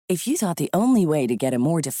If you thought the only way to get a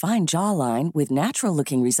more defined jawline with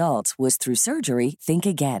natural-looking results was through surgery, think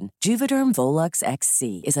again. Juvederm Volux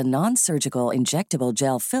XC is a non-surgical injectable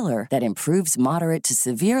gel filler that improves moderate to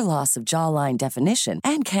severe loss of jawline definition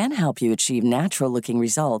and can help you achieve natural-looking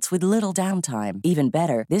results with little downtime. Even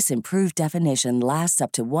better, this improved definition lasts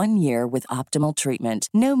up to 1 year with optimal treatment.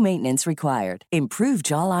 No maintenance required. Improve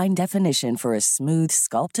jawline definition for a smooth,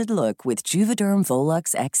 sculpted look with Juvederm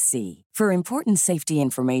Volux XC. For important safety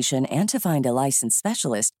information and to find a licensed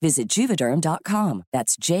specialist, visit Juvederm.com.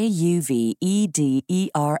 That's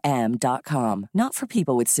Juvederm.com. Not for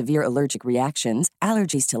people with severe allergic reactions,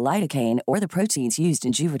 allergies to lidocaine, or the proteins used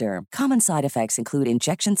in Juvederm. Common side effects include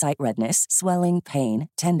injection site redness, swelling, pain,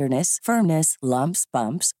 tenderness, firmness, lumps,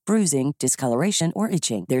 bumps, bruising, discoloration, or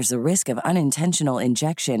itching. There's a risk of unintentional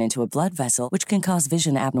injection into a blood vessel, which can cause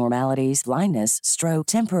vision abnormalities, blindness, stroke,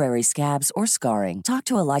 temporary scabs, or scarring. Talk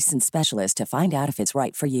to a licensed specialist to find out if it's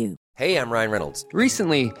right for you. Hey, I'm Ryan Reynolds.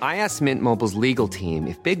 Recently, I asked Mint Mobile's legal team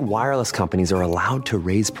if big wireless companies are allowed to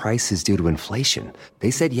raise prices due to inflation. They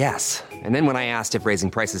said yes. And then when I asked if raising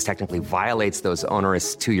prices technically violates those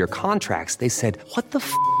onerous 2-year contracts, they said, "What the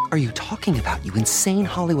f*** are you talking about, you insane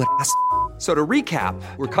Hollywood ass?" So to recap,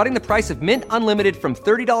 we're cutting the price of Mint Unlimited from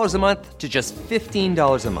 $30 a month to just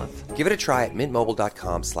 $15 a month. Give it a try at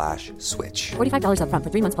mintmobile.com/switch. $45 up front for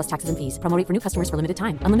 3 months plus taxes and fees. Promo rate for new customers for limited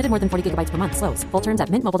time. Unlimited more than 40 gigabytes per month. Slows full terms at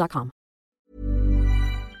mintmobile.com.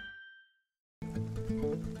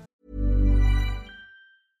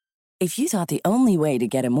 If you thought the only way to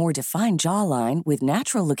get a more defined jawline with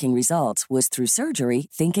natural-looking results was through surgery,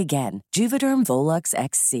 think again. Juvederm Volux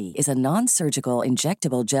XC is a non-surgical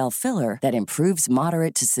injectable gel filler that improves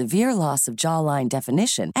moderate to severe loss of jawline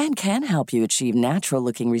definition and can help you achieve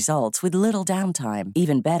natural-looking results with little downtime.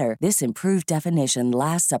 Even better, this improved definition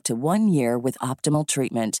lasts up to 1 year with optimal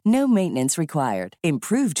treatment. No maintenance required.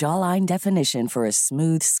 Improve jawline definition for a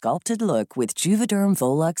smooth, sculpted look with Juvederm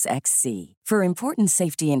Volux XC. For important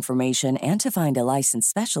safety information and to find a licensed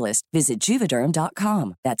specialist, visit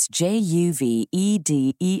Juvederm.com. That's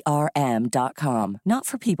Juvederm.com. Not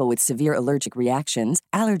for people with severe allergic reactions,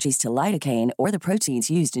 allergies to lidocaine, or the proteins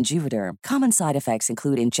used in Juvederm. Common side effects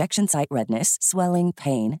include injection site redness, swelling,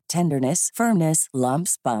 pain, tenderness, firmness,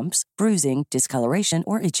 lumps, bumps, bruising, discoloration,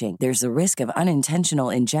 or itching. There's a risk of unintentional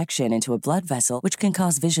injection into a blood vessel, which can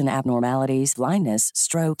cause vision abnormalities, blindness,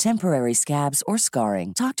 stroke, temporary scabs, or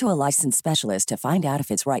scarring. Talk to a licensed specialist to find out if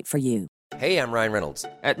it's right for you. Hey, I'm Ryan Reynolds.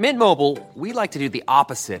 At Mint Mobile, we like to do the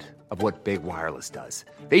opposite of what Big Wireless does.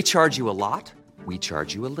 They charge you a lot, we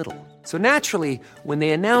charge you a little. So naturally, when they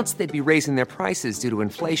announced they'd be raising their prices due to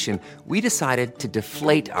inflation, we decided to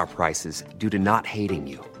deflate our prices due to not hating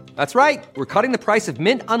you. That's right. We're cutting the price of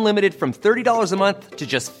Mint Unlimited from $30 a month to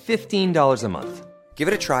just $15 a month. Give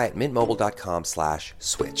it a try at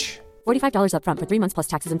mintmobile.com/switch. $45 up front for 3 months plus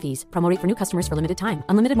taxes and fees. Promo rate for new customers for limited time.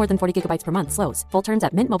 Unlimited more than 40 gigabytes per month. Slows full terms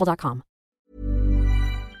at mintmobile.com.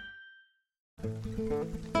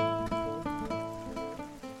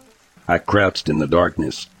 I crouched in the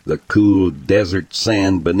darkness, the cool desert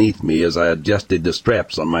sand beneath me as I adjusted the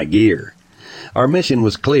straps on my gear. Our mission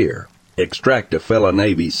was clear: extract a fellow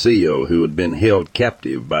Navy SEAL who had been held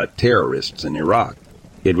captive by terrorists in Iraq.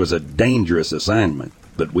 It was a dangerous assignment,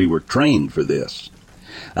 but we were trained for this.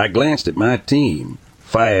 I glanced at my team,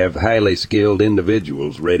 5 highly skilled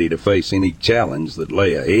individuals ready to face any challenge that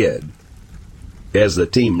lay ahead. As the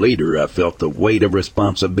team leader, I felt the weight of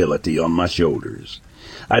responsibility on my shoulders.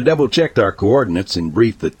 I double-checked our coordinates and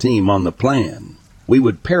briefed the team on the plan. We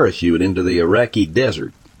would parachute into the Iraqi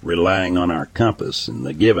desert, relying on our compass and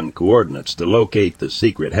the given coordinates to locate the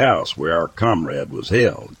secret house where our comrade was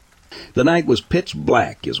held. The night was pitch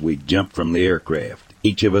black as we jumped from the aircraft,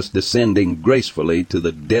 each of us descending gracefully to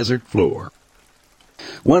the desert floor.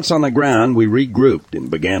 Once on the ground, we regrouped and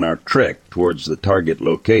began our trek towards the target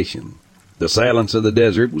location. The silence of the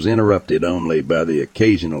desert was interrupted only by the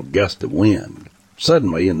occasional gust of wind.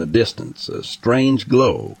 Suddenly, in the distance, a strange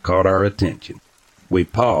glow caught our attention. We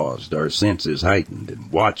paused, our senses heightened,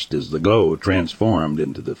 and watched as the glow transformed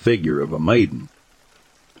into the figure of a maiden.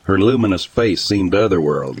 Her luminous face seemed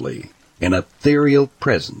otherworldly, an ethereal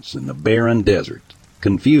presence in the barren desert.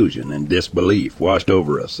 Confusion and disbelief washed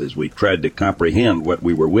over us as we tried to comprehend what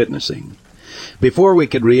we were witnessing. Before we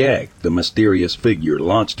could react, the mysterious figure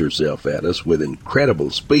launched herself at us with incredible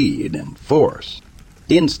speed and force.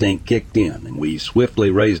 Instinct kicked in, and we swiftly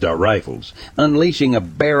raised our rifles, unleashing a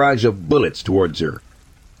barrage of bullets towards her.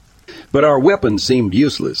 But our weapons seemed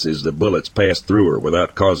useless as the bullets passed through her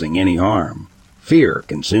without causing any harm. Fear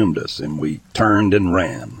consumed us, and we turned and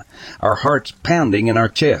ran, our hearts pounding in our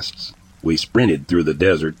chests. We sprinted through the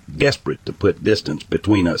desert, desperate to put distance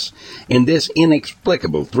between us and this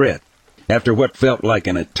inexplicable threat. After what felt like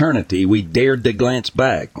an eternity, we dared to glance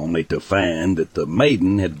back, only to find that the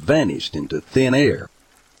maiden had vanished into thin air.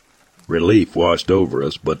 Relief washed over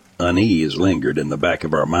us, but unease lingered in the back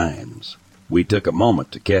of our minds. We took a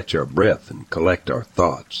moment to catch our breath and collect our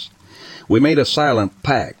thoughts. We made a silent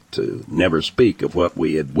pact to never speak of what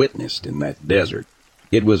we had witnessed in that desert.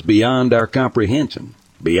 It was beyond our comprehension,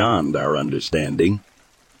 beyond our understanding.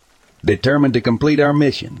 Determined to complete our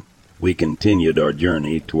mission, we continued our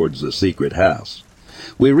journey towards the secret house.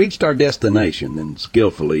 We reached our destination and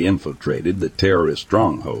skillfully infiltrated the terrorist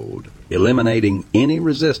stronghold, eliminating any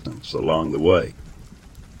resistance along the way.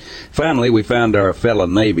 Finally, we found our fellow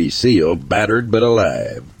Navy SEAL battered but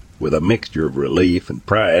alive. With a mixture of relief and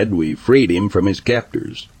pride, we freed him from his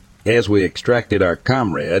captors. As we extracted our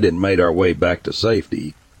comrade and made our way back to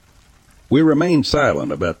safety, we remained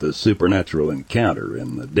silent about the supernatural encounter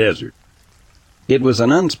in the desert. It was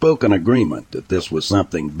an unspoken agreement that this was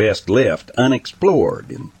something best left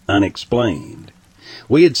unexplored and unexplained.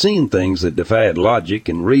 We had seen things that defied logic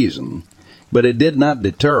and reason, but it did not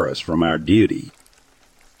deter us from our duty.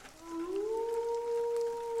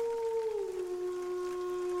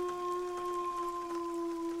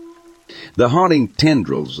 The haunting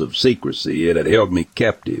tendrils of secrecy had held me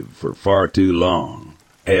captive for far too long.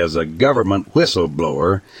 As a government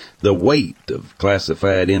whistleblower, the weight of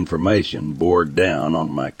classified information bore down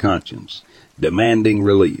on my conscience, demanding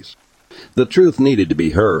release. The truth needed to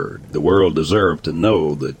be heard. The world deserved to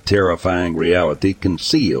know the terrifying reality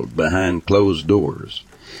concealed behind closed doors.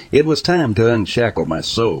 It was time to unshackle my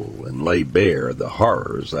soul and lay bare the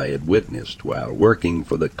horrors I had witnessed while working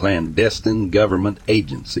for the clandestine government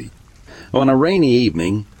agency. On a rainy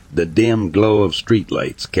evening, the dim glow of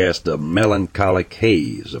streetlights cast a melancholic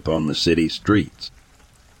haze upon the city streets.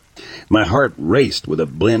 My heart raced with a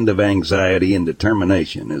blend of anxiety and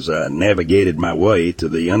determination as I navigated my way to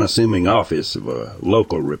the unassuming office of a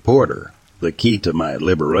local reporter, the key to my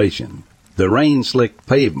liberation. The rain-slicked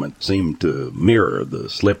pavement seemed to mirror the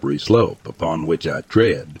slippery slope upon which I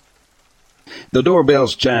tread. The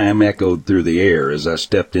doorbell's chime echoed through the air as I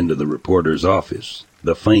stepped into the reporter's office,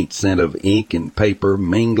 the faint scent of ink and paper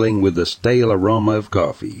mingling with the stale aroma of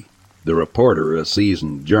coffee. The reporter, a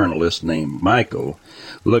seasoned journalist named Michael,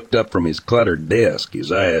 looked up from his cluttered desk,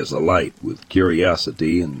 his eyes alight with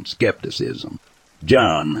curiosity and skepticism.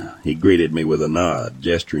 "John," he greeted me with a nod,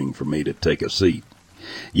 gesturing for me to take a seat.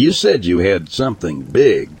 "You said you had something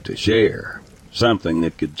big to share, something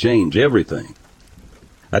that could change everything."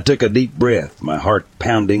 I took a deep breath, my heart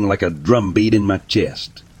pounding like a drumbeat in my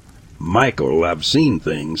chest. "Michael, I've seen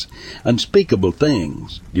things, unspeakable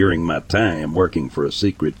things, during my time working for a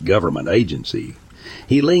secret government agency."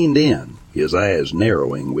 He leaned in, his eyes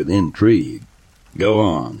narrowing with intrigue. "Go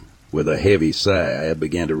on." With a heavy sigh, I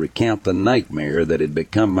began to recount the nightmare that had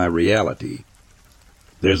become my reality.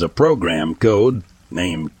 "There's a program code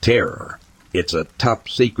named Terror. It's a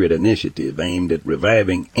top-secret initiative aimed at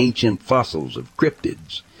reviving ancient fossils of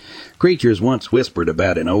cryptids, creatures once whispered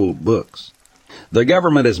about in old books. The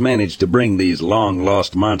government has managed to bring these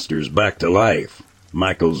long-lost monsters back to life."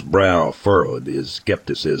 Michael's brow furrowed, his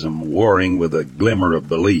skepticism warring with a glimmer of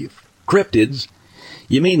belief. "Cryptids?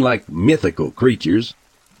 You mean like mythical creatures?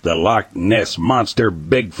 The Loch Ness Monster,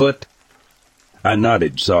 Bigfoot?" I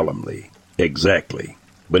nodded solemnly. "Exactly.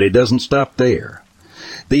 But it doesn't stop there.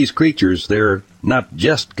 These creatures, they're not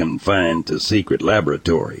just confined to secret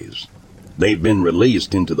laboratories. They've been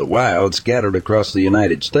released into the wild, scattered across the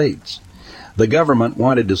United States. The government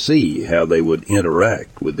wanted to see how they would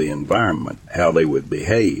interact with the environment, how they would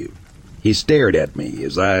behave." He stared at me,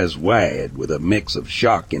 his eyes wide with a mix of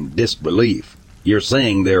shock and disbelief. "You're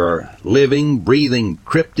saying there are living, breathing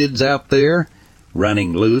cryptids out there,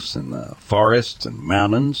 running loose in the forests and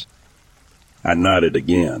mountains?" I nodded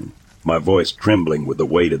again, my voice trembling with the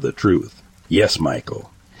weight of the truth. "Yes,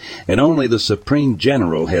 Michael. And only the Supreme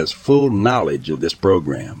General has full knowledge of this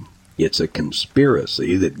program. It's a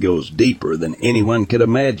conspiracy that goes deeper than anyone could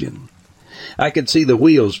imagine." I could see the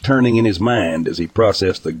wheels turning in his mind as he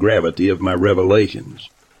processed the gravity of my revelations.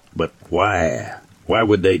 But why? Why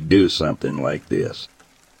would they do something like this?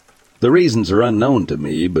 The reasons are unknown to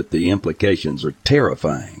me, but the implications are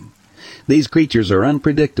terrifying. These creatures are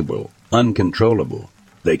unpredictable, uncontrollable.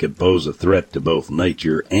 They could pose a threat to both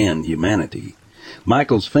nature and humanity.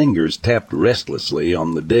 Michael's fingers tapped restlessly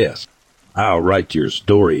on the desk. "I'll write your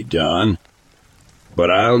story, John. But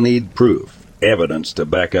I'll need proof, evidence to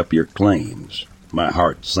back up your claims." My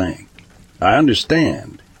heart sank. "I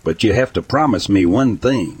understand, but you have to promise me one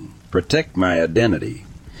thing. Protect my identity.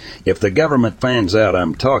 If the government finds out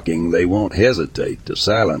I'm talking, they won't hesitate to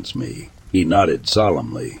silence me. He nodded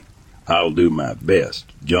solemnly. I'll do my best,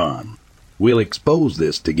 John. We'll expose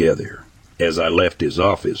this together. As I left his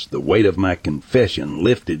office, the weight of my confession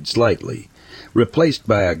lifted slightly, replaced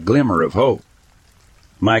by a glimmer of hope.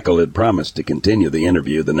 Michael had promised to continue the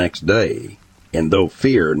interview the next day, and though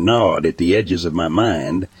fear gnawed at the edges of my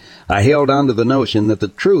mind, I held on to the notion that the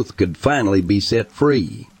truth could finally be set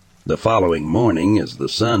free. The following morning, as the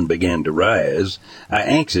sun began to rise, I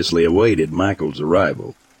anxiously awaited Michael's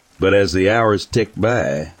arrival. But as the hours ticked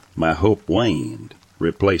by, my hope waned,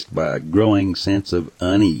 replaced by a growing sense of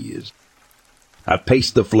unease. I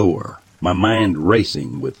paced the floor, my mind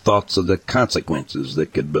racing with thoughts of the consequences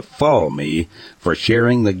that could befall me for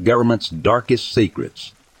sharing the government's darkest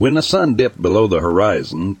secrets. When the sun dipped below the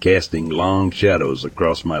horizon, casting long shadows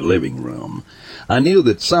across my living room, I knew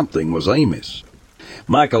that something was amiss.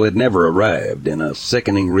 Michael had never arrived, and a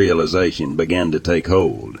sickening realization began to take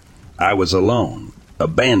hold. I was alone,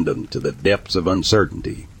 abandoned to the depths of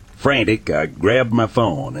uncertainty. Frantic, I grabbed my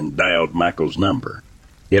phone and dialed Michael's number.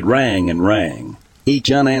 It rang and rang, each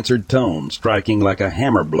unanswered tone striking like a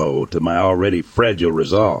hammer blow to my already fragile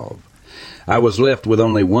resolve. I was left with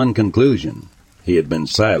only one conclusion. He had been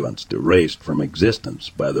silenced, erased from existence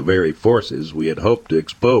by the very forces we had hoped to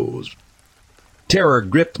expose. Terror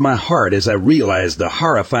gripped my heart as I realized the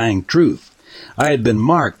horrifying truth. I had been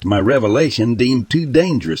marked, my revelation deemed too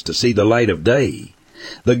dangerous to see the light of day.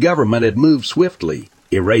 The government had moved swiftly,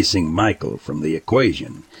 erasing Michael from the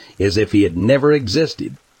equation, as if he had never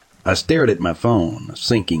existed. I stared at my phone, a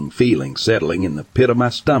sinking feeling settling in the pit of my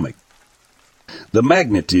stomach. The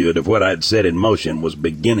magnitude of what I'd set in motion was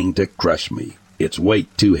beginning to crush me, its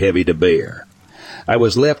weight too heavy to bear. I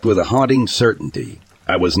was left with a haunting certainty.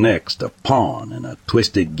 I was next a pawn in a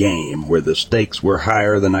twisted game where the stakes were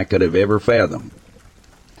higher than I could have ever fathomed.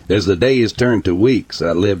 As the days turned to weeks,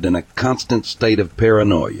 I lived in a constant state of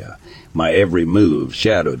paranoia, my every move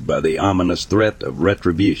shadowed by the ominous threat of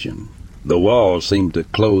retribution. The walls seemed to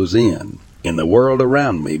close in, and the world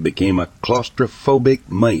around me became a claustrophobic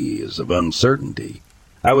maze of uncertainty.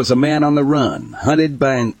 I was a man on the run, hunted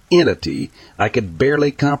by an entity I could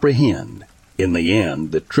barely comprehend. In the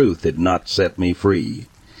end, the truth had not set me free.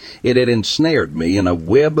 It had ensnared me in a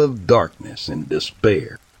web of darkness and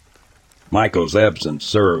despair. Michael's absence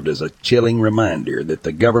served as a chilling reminder that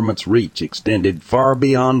the government's reach extended far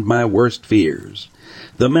beyond my worst fears.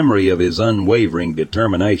 The memory of his unwavering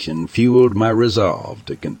determination fueled my resolve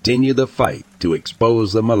to continue the fight to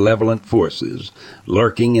expose the malevolent forces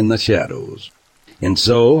lurking in the shadows. And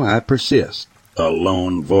so I persist, a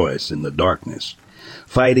lone voice in the darkness,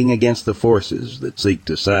 fighting against the forces that seek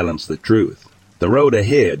to silence the truth. The road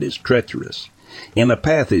ahead is treacherous, and the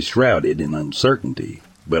path is shrouded in uncertainty,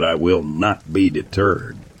 but I will not be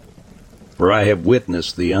deterred. For I have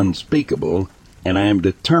witnessed the unspeakable, and I am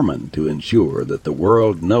determined to ensure that the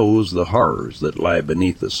world knows the horrors that lie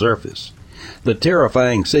beneath the surface, the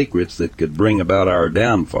terrifying secrets that could bring about our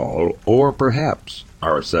downfall, or perhaps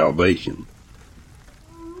our salvation.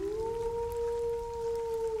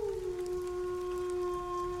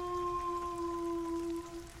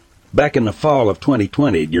 Back in the fall of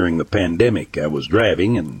 2020, during the pandemic, I was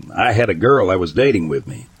driving, and I had a girl I was dating with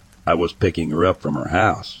me. I was picking her up from her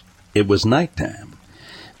house. It was nighttime.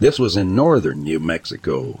 This was in northern New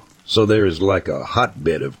Mexico, so there is like a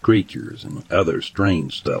hotbed of creatures and other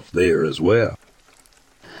strange stuff there as well.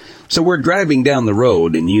 So we're driving down the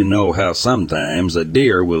road, and you know how sometimes a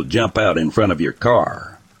deer will jump out in front of your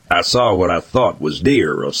car. I saw what I thought was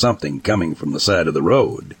deer or something coming from the side of the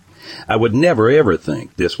road. I would never ever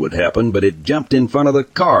think this would happen, but it jumped in front of the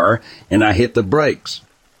car, and I hit the brakes.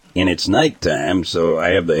 And it's nighttime, so I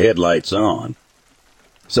have the headlights on.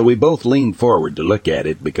 So we both leaned forward to look at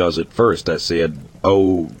it, because at first I said,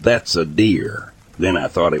 "Oh, that's a deer." Then I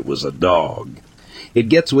thought it was a dog. It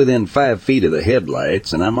gets within 5 feet of the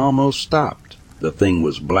headlights, and I'm almost stopped. The thing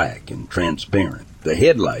was black and transparent. The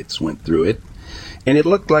headlights went through it, and it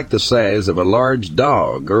looked like the size of a large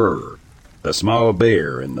dog, a small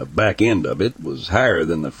bear, and the back end of it was higher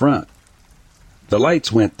than the front. The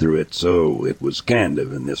lights went through it, so it was kind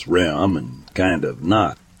of in this realm and kind of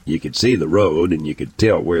not. You could see the road, and you could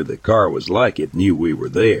tell where the car was like it knew we were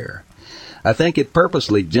there. I think it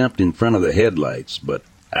purposely jumped in front of the headlights, but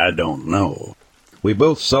I don't know. We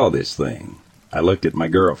both saw this thing. I looked at my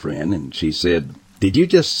girlfriend, and she said, "Did you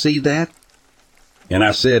just see that?" And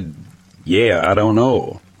I said, "Yeah, I don't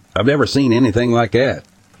know. I've never seen anything like that."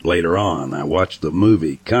 Later on, I watched the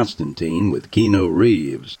movie Constantine with Keanu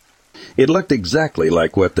Reeves. It looked exactly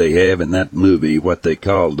like what they have in that movie, what they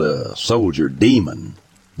called a soldier demon.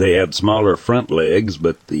 They had smaller front legs,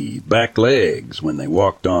 but the back legs when they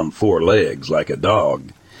walked on four legs like a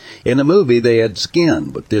dog. In the movie they had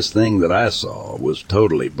skin, but this thing that I saw was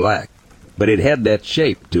totally black. But it had that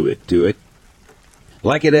shape to it.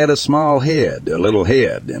 Like it had a small head, a little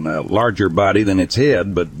head, and a larger body than its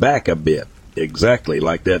head, but back a bit, exactly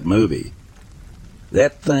like that movie.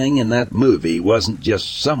 That thing in that movie wasn't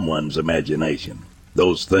just someone's imagination.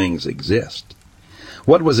 Those things exist.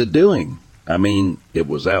 What was it doing? I mean, it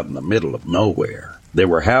was out in the middle of nowhere. There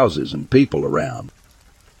were houses and people around.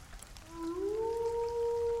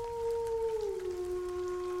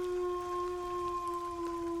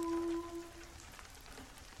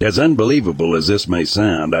 As unbelievable as this may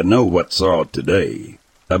sound, I know what saw it today.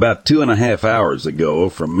 About 2.5 hours ago,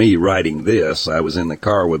 from me writing this, I was in the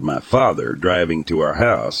car with my father driving to our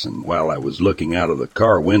house, and while I was looking out of the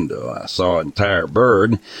car window, I saw an entire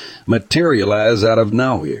bird materialize out of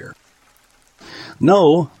nowhere.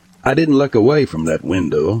 No, I didn't look away from that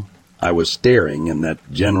window. I was staring in that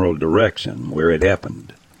general direction where it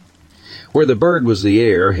happened. Where the bird was, the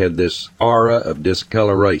air had this aura of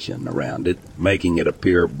discoloration around it, making it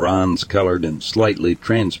appear bronze-colored and slightly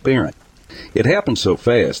transparent. It happened so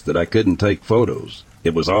fast that I couldn't take photos.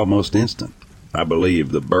 It was almost instant. I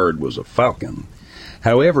believe the bird was a falcon.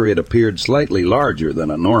 However, it appeared slightly larger than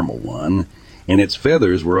a normal one, and its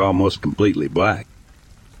feathers were almost completely black.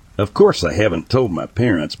 Of course, I haven't told my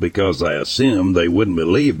parents because I assumed they wouldn't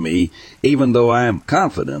believe me, even though I am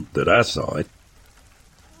confident that I saw it.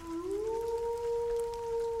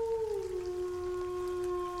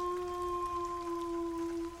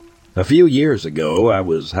 A few years ago, I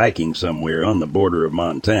was hiking somewhere on the border of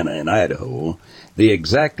Montana and Idaho. The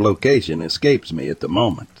exact location escapes me at the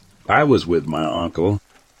moment. I was with my uncle,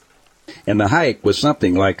 and the hike was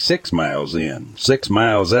something like 6 miles in, 6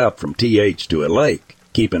 miles out from TH to a lake.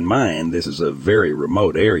 Keep in mind, this is a very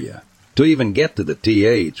remote area. To even get to the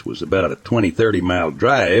TH was about a 20-30 mile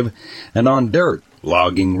drive, and on dirt,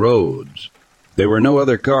 logging roads. There were no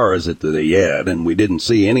other cars at the Yad, and we didn't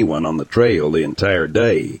see anyone on the trail the entire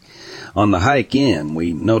day. On the hike in,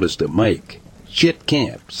 we noticed a makeshift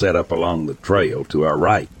camp set up along the trail to our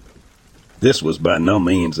right. This was by no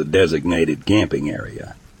means a designated camping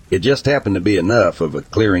area. It just happened to be enough of a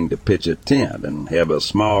clearing to pitch a tent and have a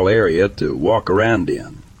small area to walk around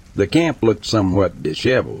in. The camp looked somewhat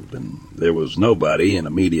disheveled, and there was nobody in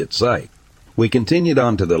immediate sight. We continued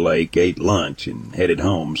on to the lake, ate lunch, and headed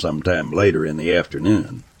home sometime later in the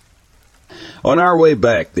afternoon. On our way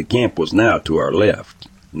back, the camp was now to our left.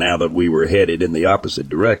 Now that we were headed in the opposite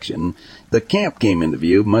direction, the camp came into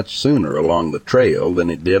view much sooner along the trail than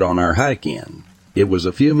it did on our hike in. It was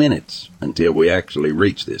a few minutes until we actually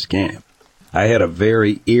reached this camp. I had a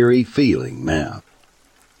very eerie feeling now.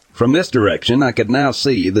 From this direction, I could now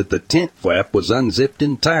see that the tent flap was unzipped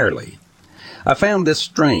entirely. I found this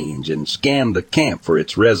strange and scanned the camp for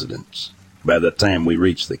its residents. By the time we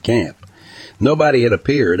reached the camp, nobody had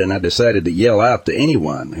appeared, and I decided to yell out to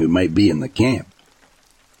anyone who may be in the camp.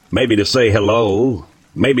 Maybe to say hello,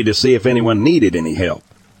 maybe to see if anyone needed any help.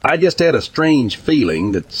 I just had a strange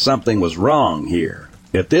feeling that something was wrong here.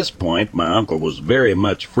 At this point, my uncle was very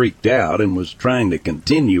much freaked out and was trying to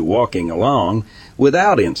continue walking along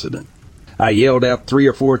without incident. I yelled out 3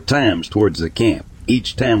 or 4 times towards the camp,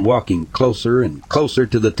 each time walking closer and closer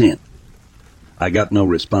to the tent. I got no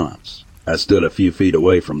response. I stood a few feet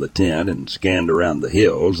away from the tent and scanned around the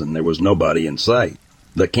hills, and there was nobody in sight.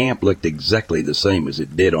 The camp looked exactly the same as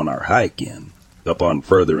it did on our hike in. Upon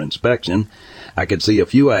further inspection, I could see a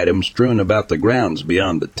few items strewn about the grounds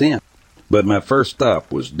beyond the tent, but my first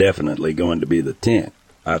stop was definitely going to be the tent.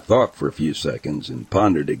 I thought for a few seconds and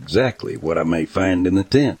pondered exactly what I may find in the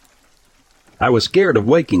tent. I was scared of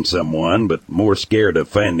waking someone, but more scared of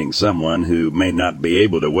finding someone who may not be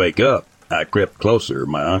able to wake up. I crept closer,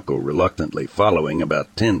 my uncle reluctantly following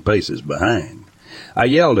about 10 paces behind. I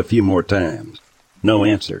yelled a few more times. No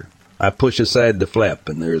answer. I push aside the flap,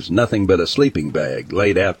 and there's nothing but a sleeping bag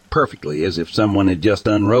laid out perfectly as if someone had just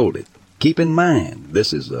unrolled it. Keep in mind,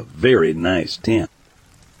 this is a very nice tent.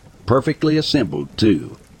 Perfectly assembled,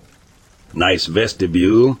 too. Nice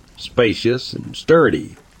vestibule, spacious and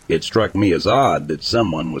sturdy. It struck me as odd that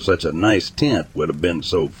someone with such a nice tent would have been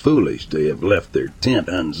so foolish to have left their tent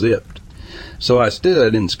unzipped. So I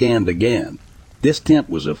stood and scanned again. This tent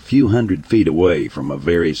was a few hundred feet away from a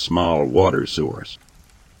very small water source.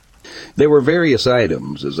 There were various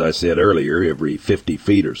items, as I said earlier, every 50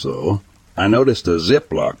 feet or so. I noticed a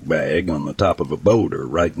Ziploc bag on the top of a boulder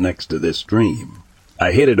right next to this stream.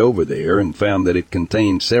 I hid it over there and found that it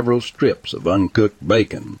contained several strips of uncooked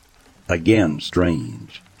bacon. Again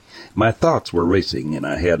strange. My thoughts were racing, and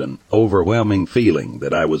I had an overwhelming feeling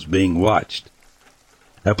that I was being watched.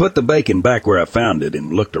 I put the bacon back where I found it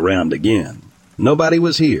and looked around again. Nobody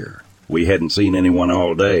was here. We hadn't seen anyone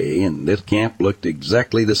all day, and this camp looked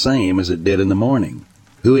exactly the same as it did in the morning.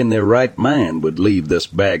 Who in their right mind would leave this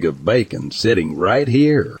bag of bacon sitting right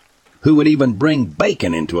here? Who would even bring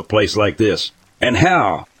bacon into a place like this? And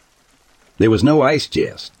how? There was no ice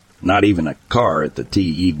chest, not even a car at the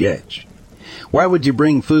TE ditch. Why would you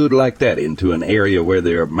bring food like that into an area where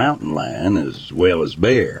there are mountain lion as well as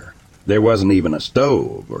bear? There wasn't even a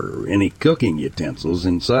stove or any cooking utensils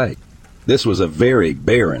in sight. This was a very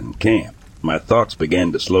barren camp. My thoughts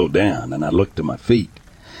began to slow down, and I looked to my feet.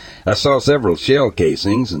 I saw several shell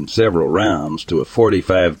casings and several rounds to a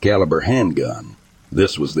 .45 caliber handgun.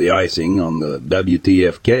 This was the icing on the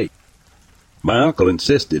WTF cake. My uncle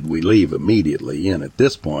insisted we leave immediately, and at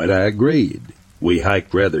this point I agreed. We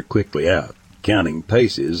hiked rather quickly out. Counting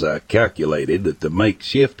paces, I calculated that the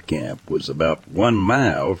makeshift camp was about 1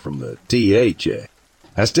 mile from the TA check.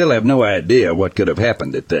 I still have no idea what could have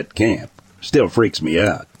happened at that camp. Still freaks me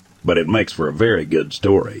out, but it makes for a very good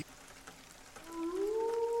story.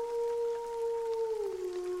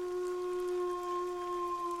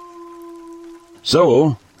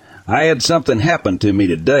 So, I had something happen to me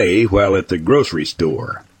today while at the grocery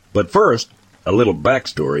store. But first, a little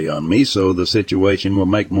backstory on me so the situation will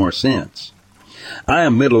make more sense. I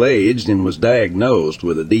am middle-aged and was diagnosed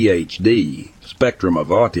with ADHD, spectrum of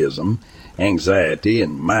autism, anxiety,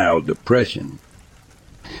 and mild depression.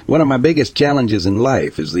 One of my biggest challenges in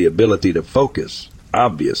life is the ability to focus,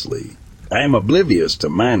 obviously. I am oblivious to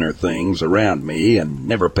minor things around me and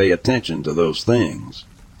never pay attention to those things.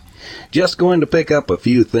 Just going to pick up a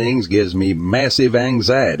few things gives me massive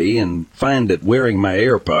anxiety, and find that wearing my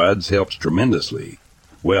AirPods helps tremendously.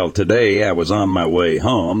 Well, today I was on my way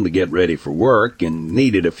home to get ready for work and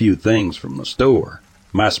needed a few things from the store.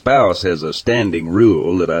 My spouse has a standing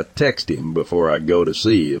rule that I text him before I go to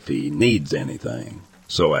see if he needs anything,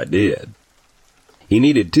 so I did. He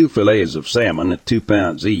needed 2 fillets of salmon at 2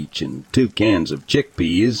 pounds each and 2 cans of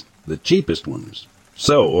chickpeas, the cheapest ones.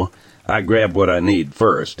 So I grabbed what I need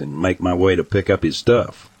first and make my way to pick up his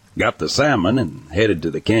stuff. Got the salmon and headed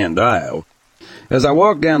to the canned aisle. As I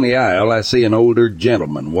walk down the aisle, I see an older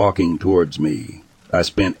gentleman walking towards me. I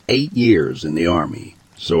spent 8 years in the Army,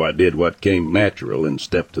 so I did what came natural and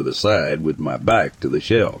stepped to the side with my back to the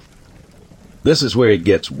shelf. This is where it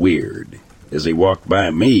gets weird. As he walked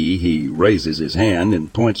by me, he raises his hand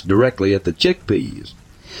and points directly at the chickpeas,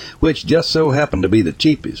 which just so happened to be the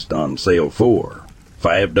cheapest on sale for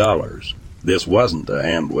 $5. This wasn't a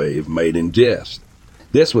hand wave made in jest.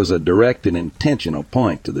 This was a direct and intentional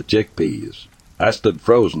point to the chickpeas. I stood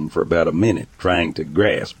frozen for about a minute, trying to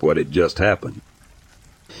grasp what had just happened.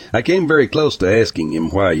 I came very close to asking him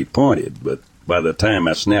why he pointed, but by the time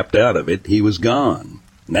I snapped out of it, he was gone.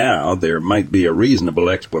 Now, there might be a reasonable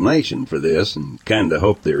explanation for this, and kinda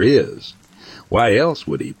hope there is. Why else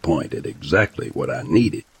would he point at exactly what I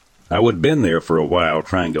needed? I would have been there for a while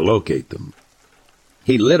trying to locate them.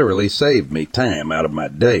 He literally saved me time out of my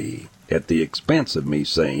day, at the expense of me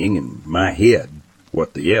saying in my head,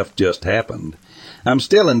 "What the F just happened?" I'm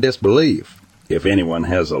still in disbelief. If anyone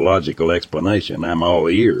has a logical explanation, I'm all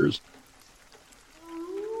ears.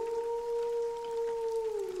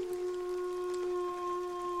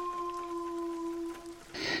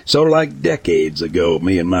 So like decades ago,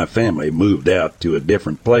 me and my family moved out to a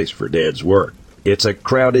different place for Dad's work. It's a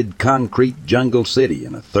crowded concrete jungle city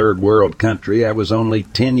in a third world country. I was only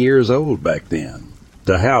 10 years old back then.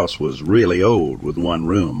 The house was really old, with 1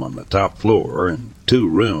 room on the top floor and 2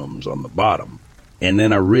 rooms on the bottom, and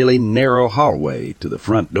then a really narrow hallway to the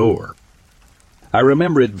front door. I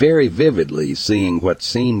remember it very vividly, seeing what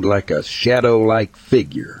seemed like a shadow-like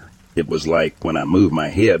figure. It was like when I moved my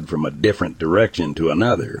head from a different direction to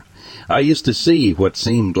another, I used to see what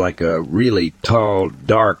seemed like a really tall,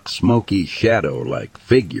 dark, smoky shadow-like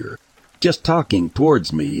figure just talking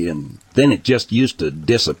towards me, and then it just used to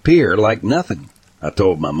disappear like nothing. I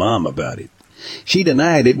told my mom about it. She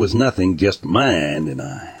denied it was nothing, just mind, and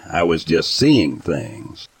I was just seeing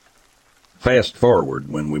things. Fast forward,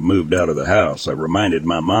 when we moved out of the house, I reminded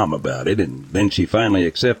my mom about it, and then she finally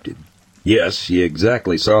accepted. Yes, she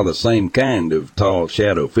exactly saw the same kind of tall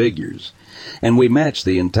shadow figures, and we matched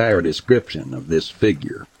the entire description of this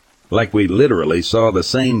figure. Like we literally saw the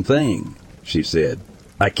same thing, she said.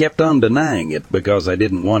 I kept on denying it because I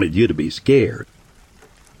didn't want you to be scared.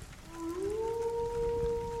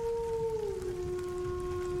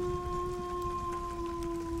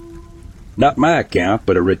 Not my account,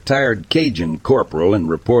 but a retired Cajun corporal and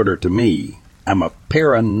reporter to me. I'm a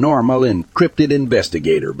paranormal encrypted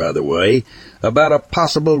investigator, by the way, about a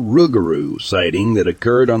possible Rougarou sighting that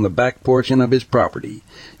occurred on the back portion of his property,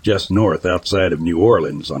 just north outside of New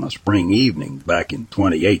Orleans on a spring evening back in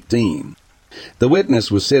 2018. The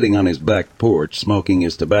witness was sitting on his back porch smoking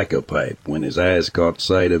his tobacco pipe when his eyes caught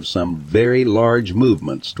sight of some very large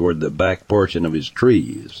movements toward the back portion of his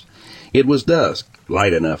trees. It was dusk,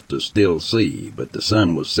 light enough to still see, but the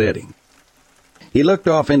sun was setting. He looked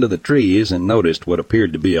off into the trees and noticed what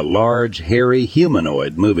appeared to be a large, hairy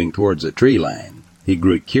humanoid moving towards the tree line. He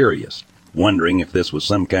grew curious, wondering if this was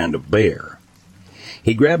some kind of bear.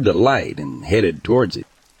 He grabbed a light and headed towards it.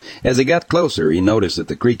 As he got closer, he noticed that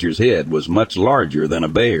the creature's head was much larger than a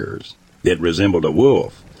bear's. It resembled a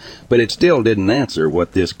wolf, but it still didn't answer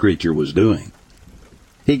what this creature was doing.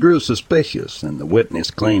 He grew suspicious, and the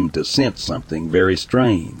witness claimed to sense something very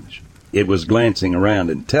strange. It was glancing around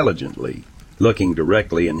intelligently, looking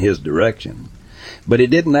directly in his direction, but it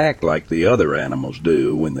didn't act like the other animals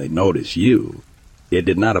do when they notice you. It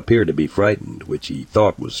did not appear to be frightened, which he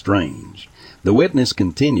thought was strange. The witness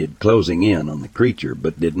continued closing in on the creature,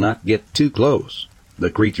 but did not get too close.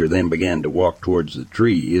 The creature then began to walk towards the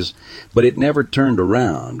trees, but it never turned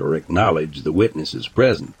around or acknowledged the witness's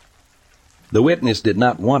presence. The witness did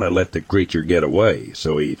not want to let the creature get away,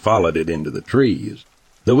 so he followed it into the trees.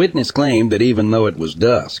 The witness claimed that even though it was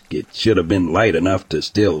dusk, it should have been light enough to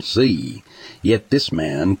still see, yet this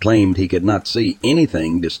man claimed he could not see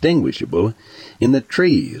anything distinguishable in the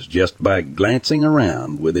trees just by glancing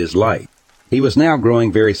around with his light. He was now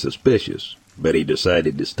growing very suspicious, but he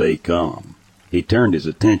decided to stay calm. He turned his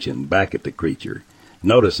attention back at the creature,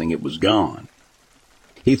 noticing it was gone.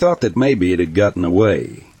 He thought that maybe it had gotten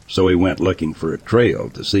away, so he went looking for a trail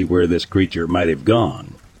to see where this creature might have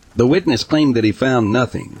gone. The witness claimed that he found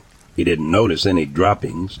nothing. He didn't notice any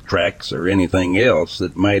droppings, tracks, or anything else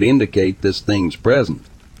that might indicate this thing's presence.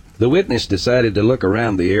 The witness decided to look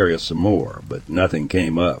around the area some more, but nothing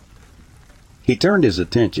came up. He turned his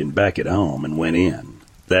attention back at home and went in.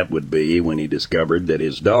 That would be when he discovered that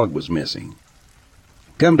his dog was missing.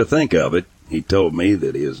 Come to think of it, he told me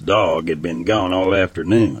that his dog had been gone all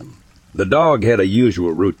afternoon. The dog had a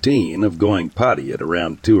usual routine of going potty at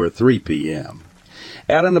around 2 or 3 p.m.,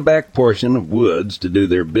 out in the back portion of woods to do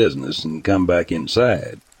their business and come back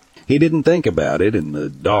inside. He didn't think about it, and the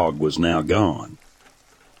dog was now gone.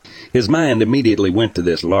 His mind immediately went to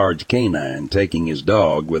this large canine taking his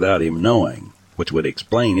dog without him knowing, which would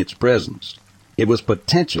explain its presence. It was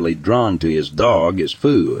potentially drawn to his dog as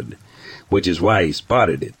food, which is why he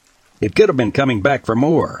spotted it. It could have been coming back for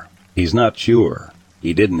more. He's not sure.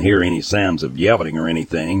 He didn't hear any sounds of yelling or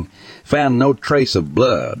anything, found no trace of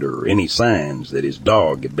blood or any signs that his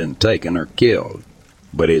dog had been taken or killed.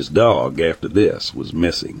 But his dog, after this, was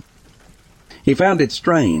missing. He found it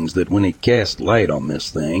strange that when he cast light on this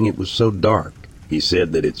thing, it was so dark. He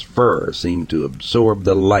said that its fur seemed to absorb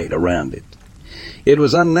the light around it. It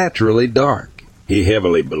was unnaturally dark. He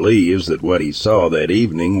heavily believes that what he saw that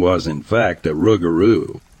evening was in fact a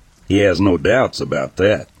Rougarou. He has no doubts about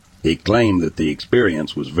that. He claimed that the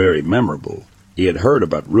experience was very memorable. He had heard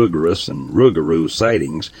about Rougarous and Rougarou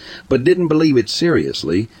sightings, but didn't believe it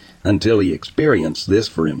seriously until he experienced this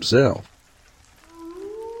for himself.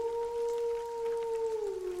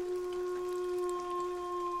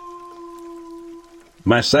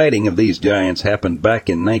 My sighting of these giants happened back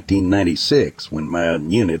in 1996 when my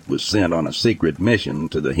unit was sent on a secret mission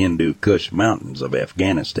to the Hindu Kush Mountains of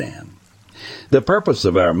Afghanistan. The purpose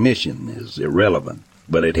of our mission is irrelevant,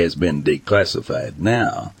 but it has been declassified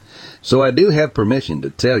now, so I do have permission to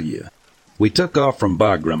tell you. We took off from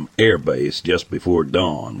Bagram Air Base just before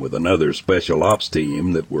dawn with another special ops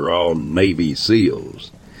team that were all Navy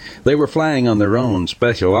SEALs. They were flying on their own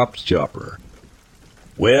special ops chopper.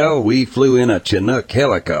 Well, we flew in a Chinook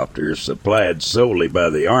helicopter supplied solely by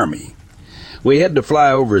the Army. We had to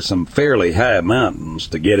fly over some fairly high mountains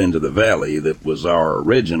to get into the valley that was our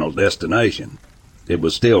original destination. It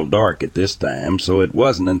was still dark at this time, so it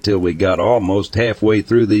wasn't until we got almost halfway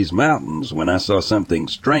through these mountains when I saw something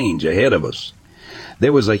strange ahead of us.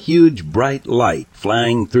 There was a huge bright light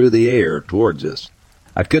flying through the air towards us.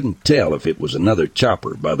 I couldn't tell if it was another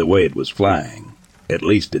chopper by the way it was flying. At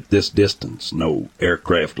least at this distance, no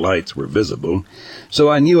aircraft lights were visible, so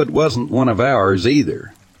I knew it wasn't one of ours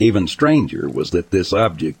either. Even stranger was that this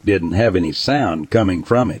object didn't have any sound coming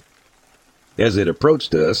from it. As it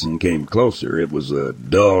approached us and came closer, it was a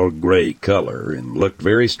dull gray color and looked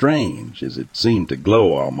very strange, as it seemed to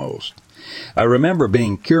glow almost. I remember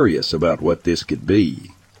being curious about what this could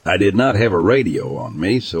be. I did not have a radio on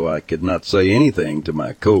me, so I could not say anything to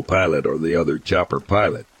my co-pilot or the other chopper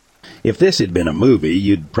pilot. If this had been a movie,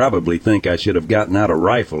 you'd probably think I should have gotten out a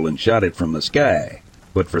rifle and shot it from the sky.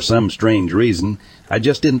 But for some strange reason, I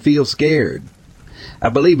just didn't feel scared. I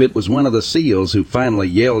believe it was one of the SEALs who finally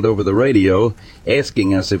yelled over the radio,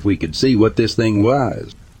 asking us if we could see what this thing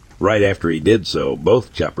was. Right after he did so,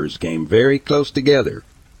 both choppers came very close together.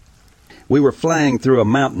 We were flying through a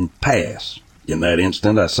mountain pass. In that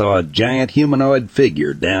instant, I saw a giant humanoid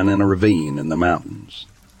figure down in a ravine in the mountains.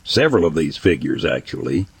 Several of these figures,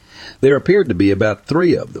 actually. There appeared to be about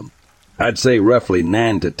 3 of them. I'd say roughly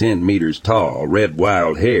 9 to 10 meters tall, red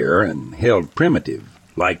wild hair, and held primitive,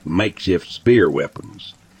 like makeshift spear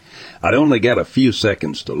weapons. I'd only got a few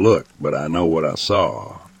seconds to look, but I know what I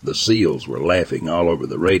saw. The SEALs were laughing all over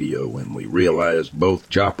the radio when we realized both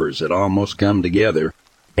choppers had almost come together.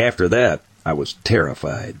 After that, I was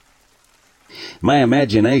terrified. My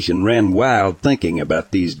imagination ran wild thinking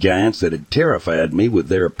about these giants that had terrified me with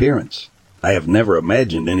their appearance. I have never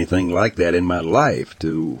imagined anything like that in my life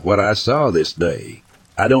to what I saw this day.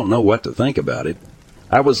 I don't know what to think about it.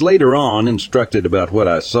 I was later on instructed about what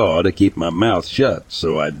I saw to keep my mouth shut,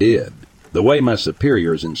 so I did. The way my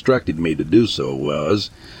superiors instructed me to do so was,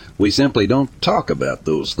 we simply don't talk about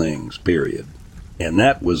those things, period. And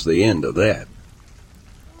that was the end of that.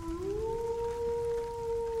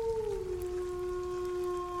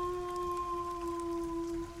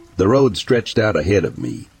 The road stretched out ahead of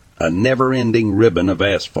me, a never-ending ribbon of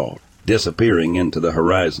asphalt, disappearing into the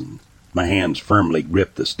horizon. My hands firmly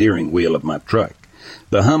gripped the steering wheel of my truck.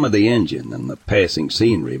 The hum of the engine and the passing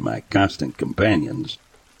scenery, my constant companions.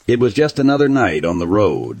 It was just another night on the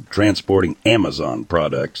road, transporting Amazon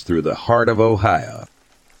products through the heart of Ohio.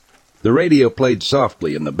 The radio played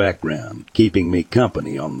softly in the background, keeping me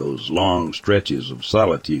company on those long stretches of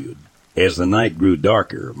solitude. As the night grew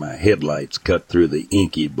darker, my headlights cut through the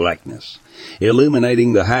inky blackness,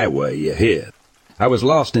 illuminating the highway ahead. I was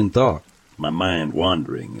lost in thought, my mind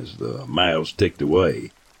wandering as the miles ticked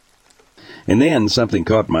away. And then something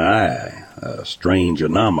caught my eye, a strange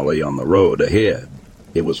anomaly on the road ahead.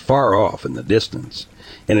 It was far off in the distance,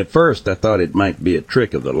 and at first I thought it might be a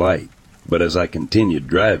trick of the light. But as I continued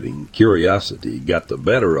driving, curiosity got the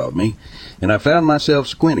better of me, and I found myself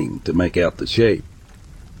squinting to make out the shape.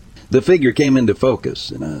 The figure came into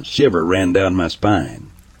focus, and a shiver ran down my spine.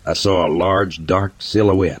 I saw a large, dark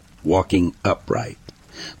silhouette walking upright.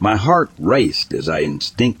 My heart raced as I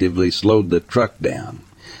instinctively slowed the truck down.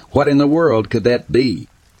 What in the world could that be?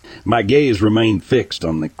 My gaze remained fixed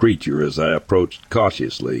on the creature as I approached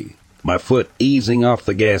cautiously, my foot easing off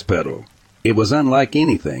the gas pedal. It was unlike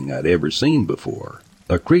anything I'd ever seen before,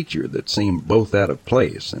 a creature that seemed both out of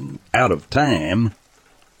place and out of time.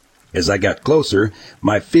 As I got closer,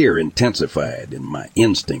 my fear intensified and my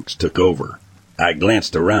instincts took over. I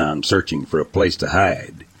glanced around, searching for a place to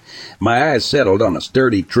hide. My eyes settled on a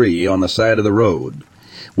sturdy tree on the side of the road.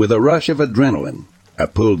 With a rush of adrenaline, I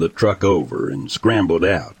pulled the truck over and scrambled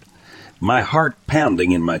out, my heart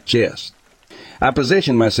pounding in my chest. I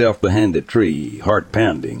positioned myself behind the tree, heart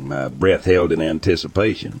pounding, my breath held in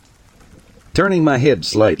anticipation. Turning my head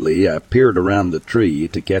slightly, I peered around the tree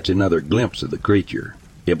to catch another glimpse of the creature.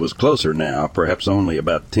 It was closer now, perhaps only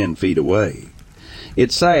about 10 feet away.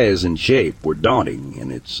 Its size and shape were daunting,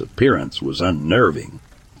 and its appearance was unnerving.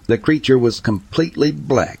 The creature was completely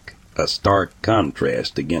black, a stark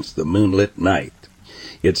contrast against the moonlit night.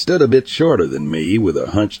 It stood a bit shorter than me, with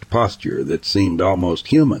a hunched posture that seemed almost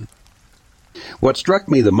human. What struck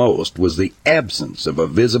me the most was the absence of a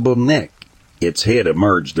visible neck. Its head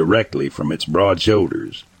emerged directly from its broad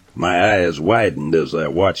shoulders. My eyes widened as I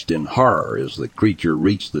watched in horror as the creature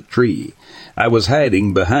reached the tree I was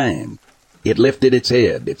hiding behind. It lifted its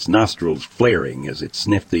head, its nostrils flaring as it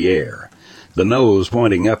sniffed the air, the nose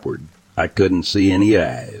pointing upward. I couldn't see any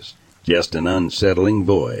eyes, just an unsettling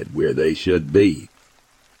void where they should be.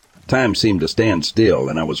 Time seemed to stand still,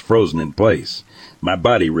 and I was frozen in place, my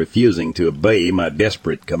body refusing to obey my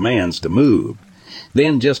desperate commands to move.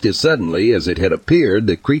 Then, just as suddenly as it had appeared,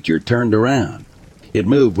 the creature turned around. It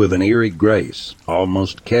moved with an eerie grace,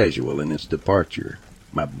 almost casual in its departure.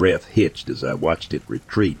 My breath hitched as I watched it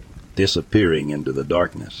retreat, disappearing into the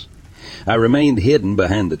darkness. I remained hidden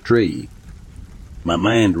behind the tree, my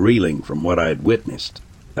mind reeling from what I had witnessed.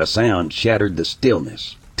 A sound shattered the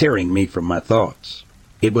stillness, tearing me from my thoughts.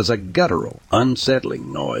 It was a guttural,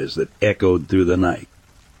 unsettling noise that echoed through the night.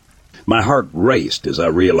 My heart raced as I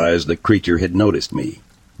realized the creature had noticed me.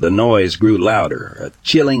 The noise grew louder, a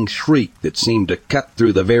chilling shriek that seemed to cut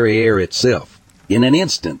through the very air itself. In an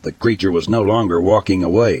instant, the creature was no longer walking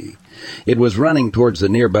away. It was running towards the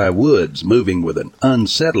nearby woods, moving with an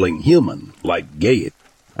unsettling human-like gait.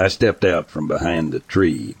 I stepped out from behind the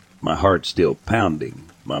tree, my heart still pounding,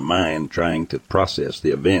 my mind trying to process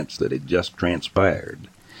the events that had just transpired.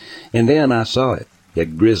 And then I saw it, a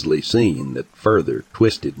grisly scene that further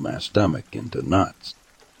twisted my stomach into knots.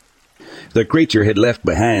 The creature had left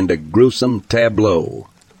behind a gruesome tableau.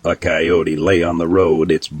 A coyote lay on the road,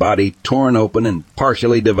 its body torn open and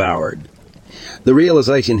partially devoured. The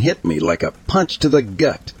realization hit me like a punch to the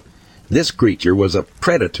gut. This creature was a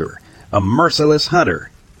predator, a merciless hunter.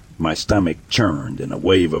 My stomach churned and a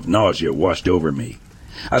wave of nausea washed over me.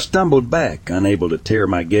 I stumbled back, unable to tear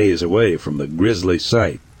my gaze away from the grisly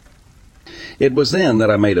sight. It was then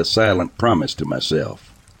that I made a silent promise to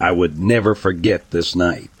myself. I would never forget this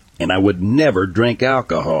night, and I would never drink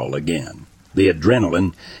alcohol again. The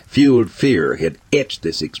adrenaline-fueled fear had etched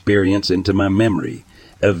this experience into my memory,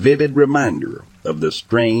 a vivid reminder of the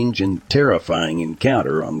strange and terrifying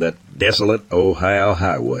encounter on that desolate Ohio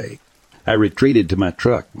highway. I retreated to my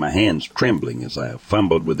truck, my hands trembling as I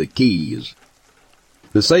fumbled with the keys.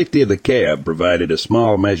 The safety of the cab provided a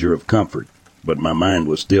small measure of comfort, but my mind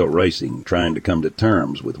was still racing, trying to come to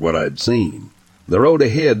terms with what I'd seen. The road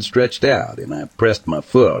ahead stretched out, and I pressed my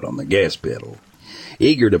foot on the gas pedal,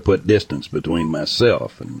 eager to put distance between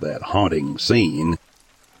myself and that haunting scene.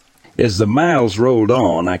 As the miles rolled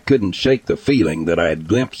on, I couldn't shake the feeling that I had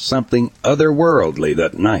glimpsed something otherworldly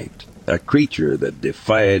that night, a creature that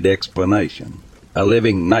defied explanation, a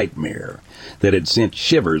living nightmare that had sent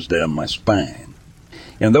shivers down my spine.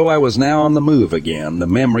 And though I was now on the move again, the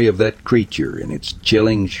memory of that creature and its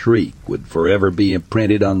chilling shriek would forever be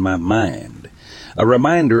imprinted on my mind, a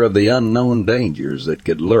reminder of the unknown dangers that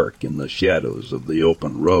could lurk in the shadows of the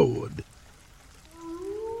open road.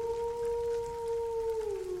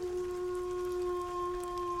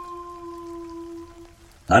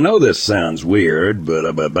 I know this sounds weird, but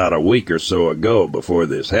about a week or so ago before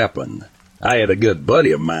this happened, I had a good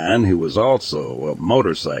buddy of mine who was also a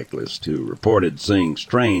motorcyclist who reported seeing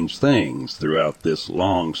strange things throughout this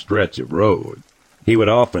long stretch of road. He would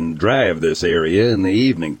often drive this area in the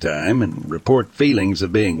evening time and report feelings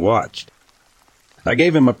of being watched. I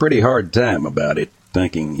gave him a pretty hard time about it,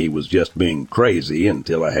 thinking he was just being crazy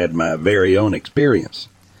until I had my very own experience.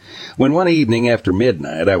 When one evening after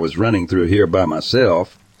midnight I was running through here by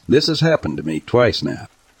myself, this has happened to me twice now.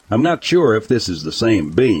 I'm not sure if this is the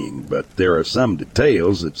same being, but there are some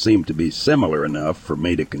details that seem to be similar enough for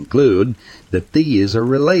me to conclude that these are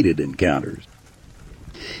related encounters.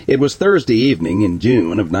 It was Thursday evening in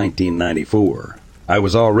June of 1994. I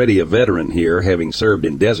was already a veteran here, having served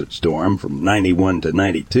in Desert Storm from 91 to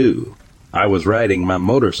 92. I was riding my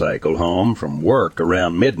motorcycle home from work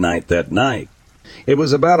around midnight that night. It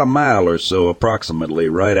was about a mile or so approximately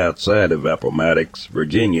right outside of Appomattox,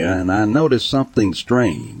 Virginia, and I noticed something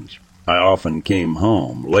strange. I often came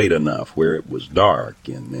home late enough where it was dark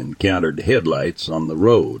and encountered headlights on the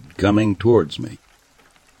road coming towards me.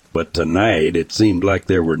 But tonight it seemed like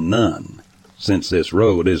there were none. Since this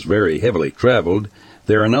road is very heavily traveled,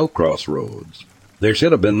 there are no crossroads. There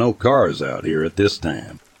should have been no cars out here at this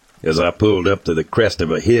time. As I pulled up to the crest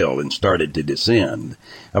of a hill and started to descend,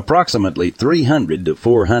 approximately 300 to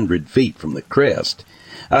 400 feet from the crest,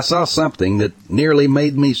 I saw something that nearly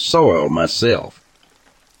made me soil myself.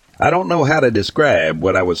 I don't know how to describe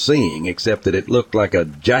what I was seeing, except that it looked like a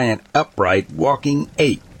giant upright walking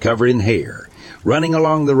ape covered in hair, running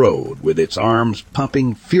along the road with its arms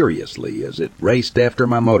pumping furiously as it raced after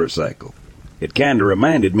my motorcycle. It kind of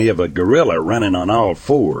reminded me of a gorilla running on all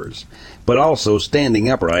fours, but also standing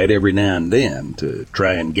upright every now and then to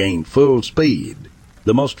try and gain full speed.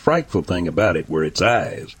 The most frightful thing about it were its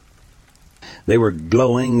eyes. They were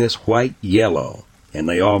glowing this white yellow, and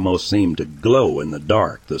they almost seemed to glow in the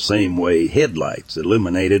dark the same way headlights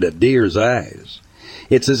illuminated a deer's eyes.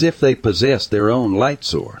 It's as if they possessed their own light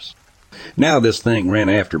source. Now this thing ran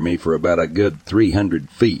after me for about a good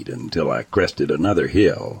 300 feet until I crested another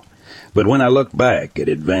hill. But when I looked back, it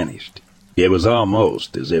had vanished. It was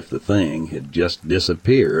almost as if the thing had just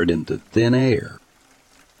disappeared into thin air.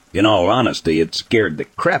 In all honesty, it scared the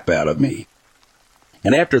crap out of me.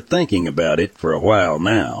 And after thinking about it for a while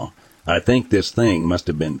now, I think this thing must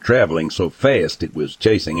have been traveling so fast it was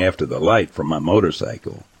chasing after the light from my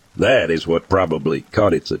motorcycle. That is what probably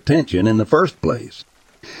caught its attention in the first place.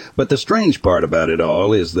 But the strange part about it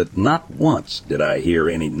all is that not once did I hear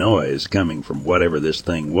any noise coming from whatever this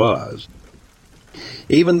thing was.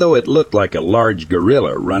 Even though it looked like a large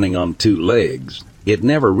gorilla running on two legs, it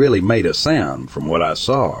never really made a sound from what I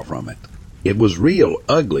saw from it. It was real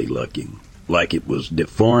ugly looking, like it was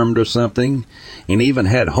deformed or something, and even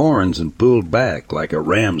had horns and pulled back like a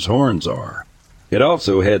ram's horns are. It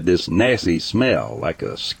also had this nasty smell like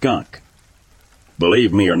a skunk.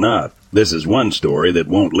 Believe me or not, This is one story that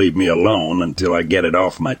won't leave me alone until I get it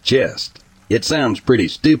off my chest. It sounds pretty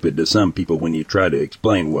stupid to some people when you try to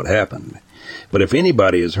explain what happened. But if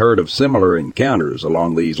anybody has heard of similar encounters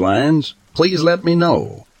along these lines, please let me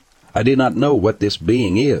know. I do not know what this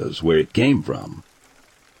being is, where it came from.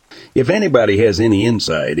 If anybody has any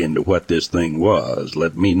insight into what this thing was,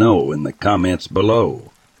 let me know in the comments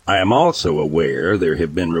below. I am also aware there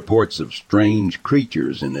have been reports of strange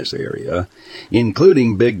creatures in this area,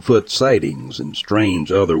 including Bigfoot sightings and strange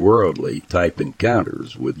otherworldly type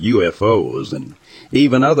encounters with UFOs and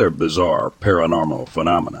even other bizarre paranormal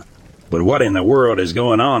phenomena. But what in the world is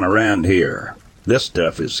going on around here? This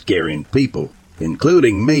stuff is scaring people,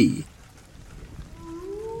 including me.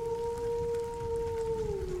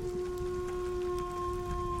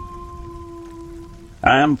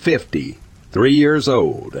 I'm 50, 3 years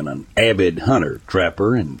old, and an avid hunter,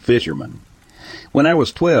 trapper, and fisherman. When I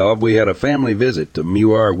was 12, we had a family visit to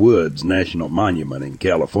Muir Woods National Monument in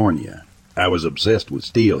California. I was obsessed with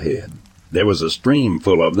steelhead. There was a stream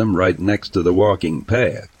full of them right next to the walking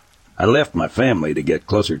path. I left my family to get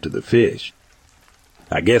closer to the fish.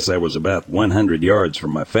 I guess I was about 100 yards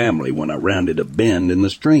from my family when I rounded a bend in the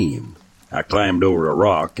stream. I climbed over a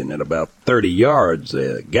rock, and at about 30 yards,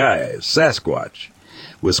 a guy, Sasquatch,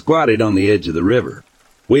 was squatted on the edge of the river.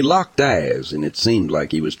 We locked eyes, and it seemed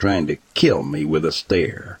like he was trying to kill me with a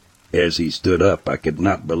stare. As he stood up, I could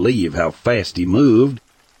not believe how fast he moved.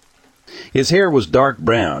 His hair was dark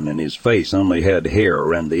brown, and his face only had hair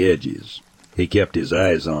around the edges. He kept his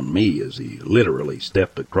eyes on me as he literally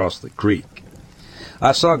stepped across the creek.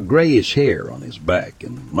 I saw grayish hair on his back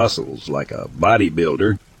and muscles like a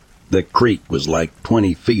bodybuilder. The creek was like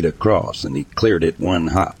 20 feet across, and he cleared it one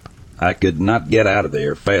hop. I could not get out of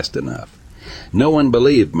there fast enough. No one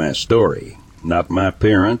believed my story, not my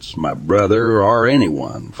parents, my brother, or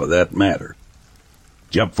anyone for that matter.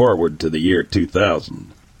 Jump forward to the year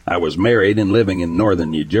 2000. I was married and living in northern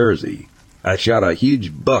New Jersey. I shot a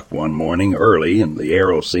huge buck one morning early, and the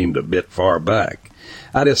arrow seemed a bit far back.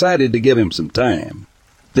 I decided to give him some time.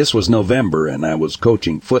 This was November, and I was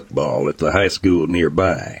coaching football at the high school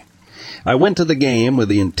nearby. I went to the game with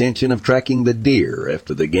the intention of tracking the deer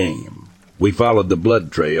after the game. We followed the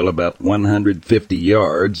blood trail about 150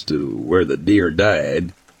 yards to where the deer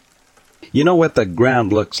died. You know what the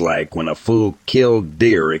ground looks like when a full killed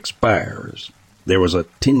deer expires. There was a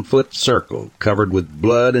 10-foot circle covered with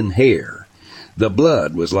blood and hair. The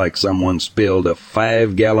blood was like someone spilled a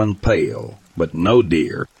 5-gallon pail, but no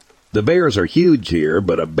deer. The bears are huge here,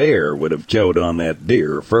 but a bear would have chewed on that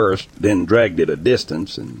deer first, then dragged it a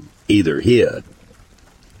distance and either hid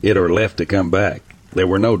it or left to come back. There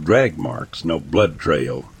were no drag marks, no blood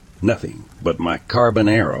trail, nothing, but my carbon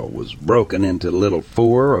arrow was broken into little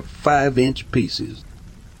 4 or 5-inch pieces.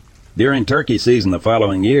 During turkey season the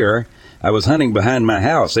following year, I was hunting behind my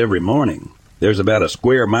house every morning. There's about a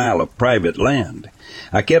square mile of private land.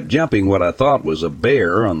 I kept jumping what I thought was a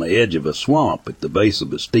bear on the edge of a swamp at the base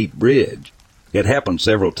of a steep bridge. It happened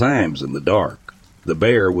several times in the dark. The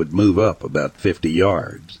bear would move up about 50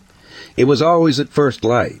 yards. It was always at first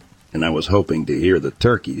light, and I was hoping to hear the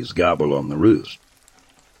turkeys gobble on the roost.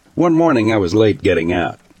 One morning I was late getting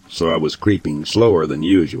out, so I was creeping slower than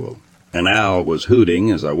usual. An owl was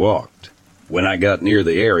hooting as I walked. When I got near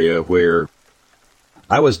the area where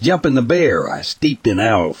I was jumping the bear, I steeped in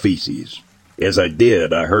owl feces. As I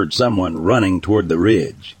did, I heard someone running toward the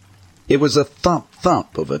ridge. It was a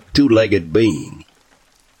thump-thump of a 2-legged being.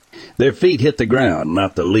 Their feet hit the ground,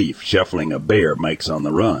 not the leaf shuffling a bear makes on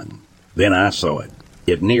the run. Then I saw it.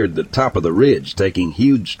 It neared the top of the ridge, taking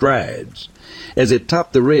huge strides. As it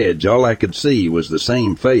topped the ridge, all I could see was the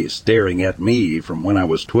same face staring at me from when I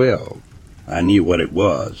was 12. I knew what it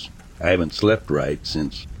was. I haven't slept right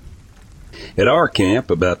since. At our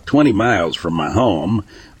camp, about 20 miles from my home,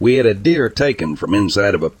 we had a deer taken from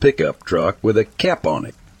inside of a pickup truck with a cap on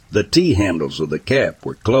it. The T-handles of the cap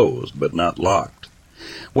were closed but not locked.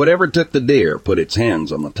 Whatever took the deer put its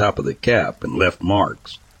hands on the top of the cap and left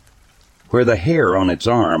marks where the hair on its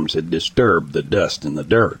arms had disturbed the dust and the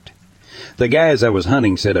dirt. The guys I was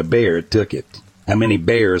hunting said a bear took it. How many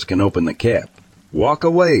bears can open the cap, walk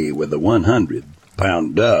away with a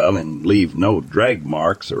 100-pound dull, and leave no drag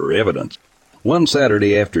marks or evidence? One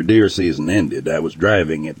Saturday after deer season ended, I was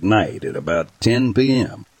driving at night at about 10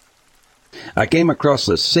 p.m. I came across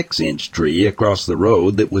a 6-inch tree across the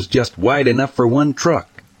road that was just wide enough for one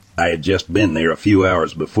truck. I had just been there a few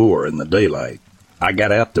hours before in the daylight. I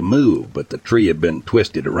got out to move, but the tree had been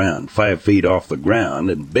twisted around 5 feet off the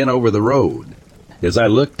ground and bent over the road. As I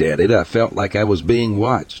looked at it, I felt like I was being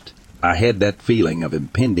watched. I had that feeling of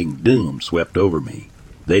impending doom swept over me.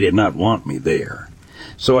 They did not want me there.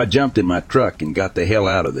 so I jumped in my truck and got the hell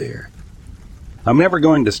out of there. I'm never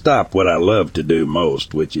going to stop what I love to do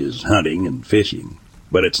most, which is hunting and fishing,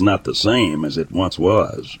 but it's not the same as it once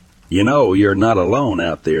was. You know you're not alone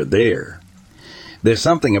out there. There's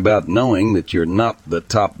something about knowing that you're not the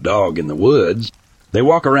top dog in the woods. They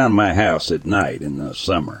walk around my house at night in the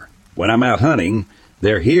summer. When I'm out hunting,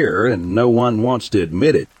 they're here and no one wants to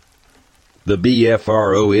admit it. The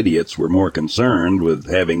BFRO idiots were more concerned with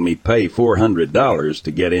having me pay $400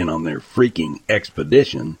 to get in on their freaking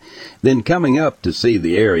expedition than coming up to see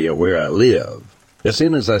the area where I live. As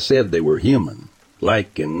soon as I said they were human,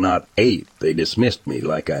 like and not ape, they dismissed me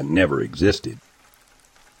like I never existed.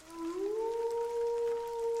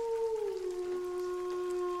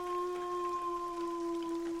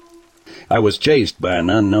 I was chased by an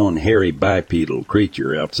unknown hairy bipedal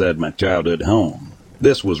creature outside my childhood home.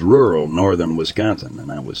 This was rural northern Wisconsin,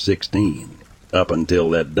 and I was 16. Up until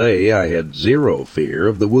that day, I had zero fear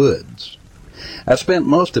of the woods. I spent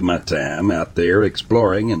most of my time out there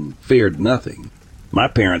exploring and feared nothing. My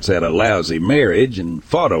parents had a lousy marriage and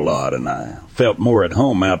fought a lot, and I felt more at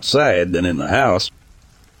home outside than in the house.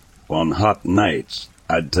 On hot nights,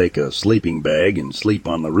 I'd take a sleeping bag and sleep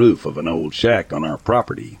on the roof of an old shack on our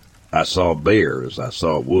property. I saw bears, I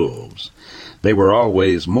saw wolves. They were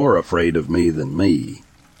always more afraid of me than me.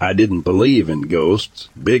 I didn't believe in ghosts,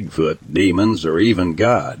 Bigfoot, demons, or even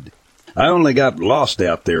God. I only got lost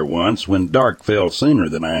out there once when dark fell sooner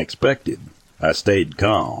than I expected. I stayed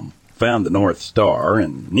calm, found the North Star,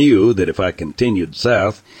 and knew that if I continued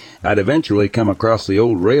south, I'd eventually come across the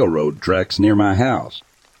old railroad tracks near my house.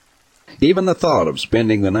 Even the thought of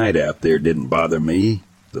spending the night out there didn't bother me.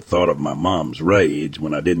 The thought of my mom's rage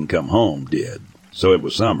when I didn't come home did. So it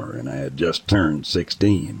was summer, and I had just turned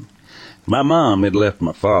 16. My mom had left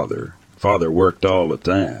my father. Father worked all the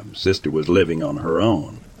time. Sister was living on her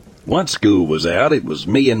own. Once school was out, it was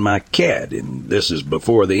me and my cat, and this is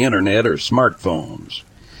before the internet or smartphones.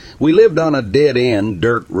 We lived on a dead-end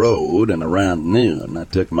dirt road, and around noon I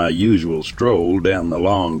took my usual stroll down the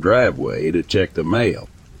long driveway to check the mail.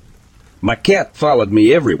 My cat followed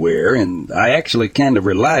me everywhere, and I actually kind of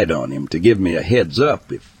relied on him to give me a heads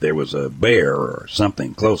up if there was a bear or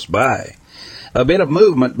something close by. A bit of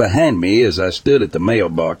movement behind me as I stood at the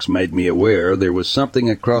mailbox made me aware there was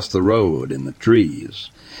something across the road in the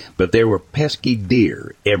trees, but there were pesky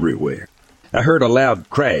deer everywhere. I heard a loud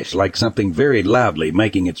crash like something very loudly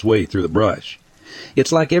making its way through the brush.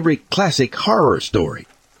 It's like every classic horror story.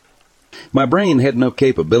 My brain had no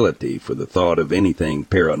capability for the thought of anything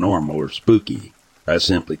paranormal or spooky. I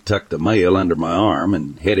simply tucked the mail under my arm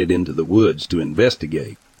and headed into the woods to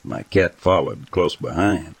investigate. My cat followed close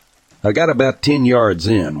behind. I got about 10 yards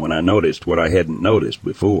in when I noticed what I hadn't noticed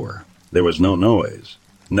before. There was no noise.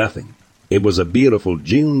 Nothing. It was a beautiful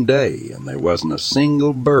June day, and there wasn't a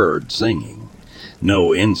single bird singing.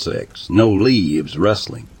 No insects, no leaves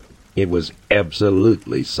rustling. It was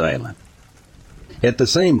absolutely silent. At the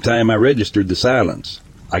same time I registered the silence,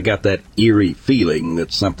 I got that eerie feeling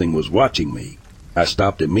that something was watching me. I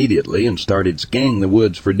stopped immediately and started scanning the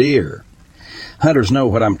woods for deer. Hunters know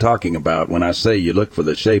what I'm talking about when I say you look for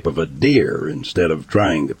the shape of a deer instead of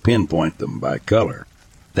trying to pinpoint them by color.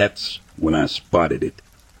 That's when I spotted it.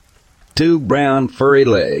 2 brown furry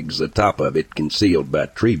legs, the top of it concealed by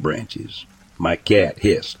tree branches. My cat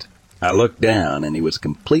hissed. I looked down and he was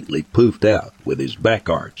completely poofed out with his back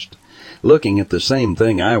arched, looking at the same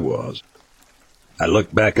thing I was. I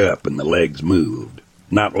looked back up and the legs moved.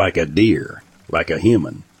 Not like a deer, like a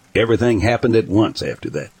human. Everything happened at once after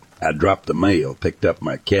that. I dropped the mail, picked up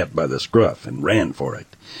my cat by the scruff, and ran for it.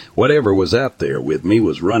 Whatever was out there with me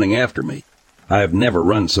was running after me. I have never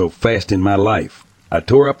run so fast in my life. I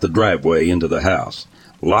tore up the driveway into the house,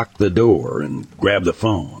 locked the door, and grabbed the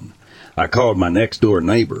phone. I called my next-door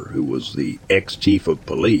neighbor, who was the ex-chief of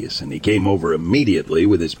police, and he came over immediately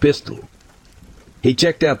with his pistol. He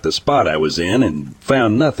checked out the spot I was in and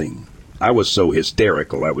found nothing. I was so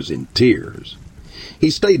hysterical I was in tears. He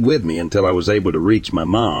stayed with me until I was able to reach my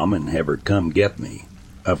mom and have her come get me.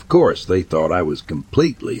 Of course, they thought I was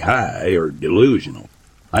completely high or delusional.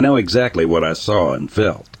 I know exactly what I saw and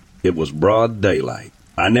felt. It was broad daylight.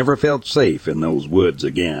 I never felt safe in those woods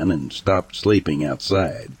again and stopped sleeping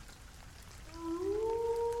outside.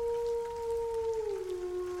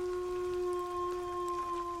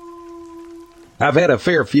 I've had a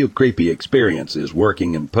fair few creepy experiences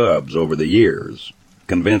working in pubs over the years.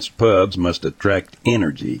 Convinced pubs must attract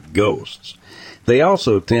energy, ghosts. They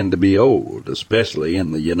also tend to be old, especially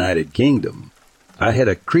in the United Kingdom. I had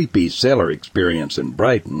a creepy cellar experience in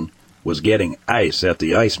Brighton, was getting ice at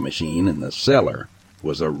the ice machine in the cellar. It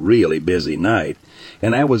was a really busy night,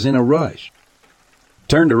 and I was in a rush.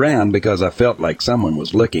 Turned around because I felt like someone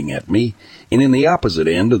was looking at me, and in the opposite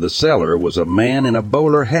end of the cellar was a man in a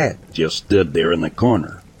bowler hat just stood there in the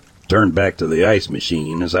corner. Turned back to the ice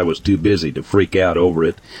machine as I was too busy to freak out over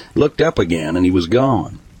it, looked up again, and he was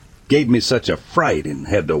gone. Gave me such a fright and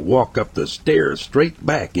had to walk up the stairs straight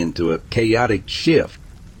back into a chaotic shift.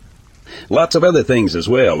 Lots of other things as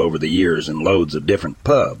well over the years in loads of different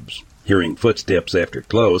pubs. Hearing footsteps after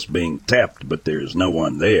close, being tapped but there's no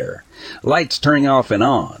one there. Lights turning off and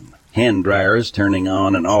on. Hand dryers turning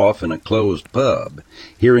on and off in a closed pub.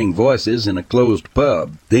 Hearing voices in a closed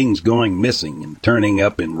pub. Things going missing and turning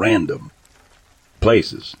up in random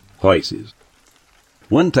places.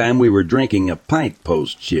 One time we were drinking a pint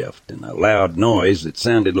post-shift, and a loud noise that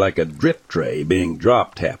sounded like a drip tray being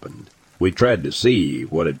dropped happened. We tried to see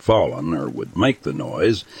what had fallen or would make the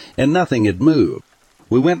noise, and nothing had moved.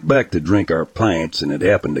 We went back to drink our pints, and it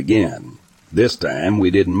happened again. This time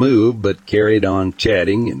we didn't move, but carried on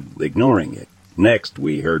chatting and ignoring it. Next,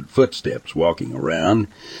 we heard footsteps walking around.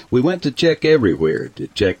 We went to check everywhere to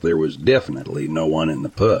check there was definitely no one in the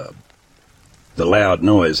pub. The loud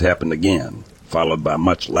noise happened again, followed by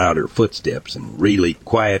much louder footsteps and really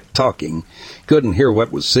quiet talking. Couldn't hear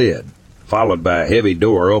what was said, followed by a heavy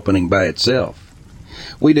door opening by itself.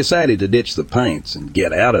 We decided to ditch the pints and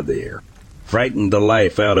get out of there. Frightened the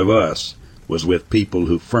life out of us was with people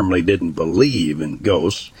who firmly didn't believe in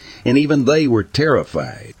ghosts, and even they were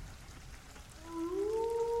terrified.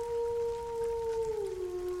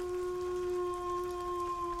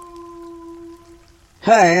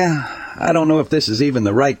 Hi, I don't know if this is even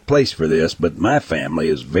the right place for this, but my family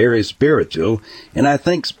is very spiritual, and I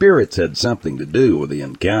think spirits had something to do with the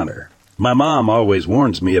encounter. My mom always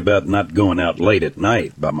warns me about not going out late at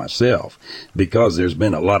night by myself, because there's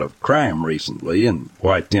been a lot of crime recently, and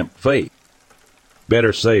why tempt fate?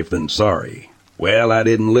 Better safe than sorry. Well, I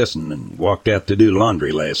didn't listen and walked out to do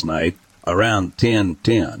laundry last night, around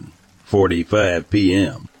 10:45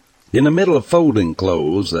 p.m. In the middle of folding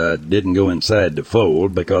clothes, I didn't go inside to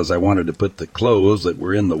fold because I wanted to put the clothes that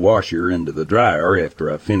were in the washer into the dryer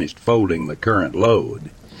after I finished folding the current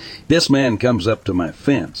load. This man comes up to my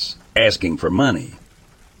fence, asking for money.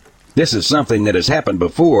 This is something that has happened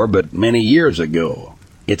before, but many years ago.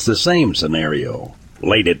 It's the same scenario.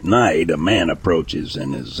 Late at night, a man approaches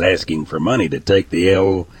and is asking for money to take the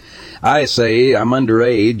L. I say I'm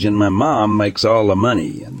underage and my mom makes all the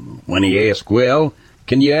money, and when he asks, well,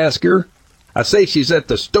 can you ask her? I say she's at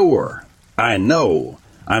the store. I know.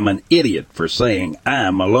 I'm an idiot for saying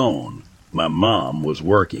I'm alone. My mom was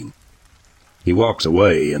working. He walks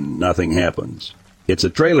away and nothing happens. It's a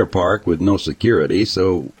trailer park with no security,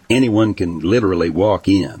 so anyone can literally walk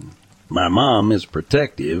in. My mom is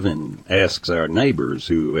protective and asks our neighbors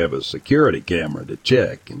who have a security camera to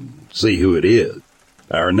check and see who it is.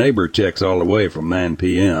 Our neighbor checks all the way from 9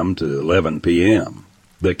 p.m. to 11 p.m.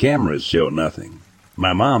 The cameras show nothing.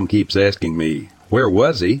 My mom keeps asking me, where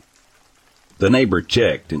was he? The neighbor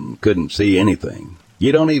checked and couldn't see anything.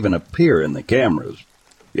 You don't even appear in the cameras.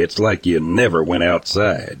 It's like you never went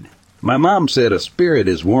outside. My mom said a spirit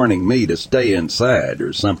is warning me to stay inside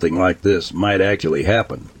or something like this might actually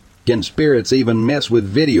happen. Can spirits even mess with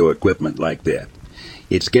video equipment like that?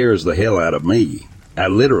 It scares the hell out of me. I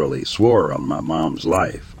literally swore on my mom's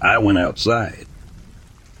life. I went outside.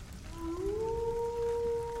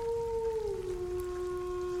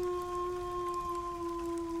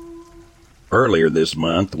 Earlier this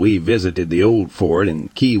month, we visited the old fort in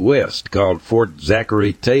Key West called Fort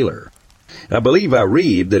Zachary Taylor. I believe I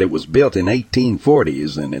read that it was built in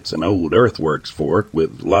 1840s, and it's an old earthworks fort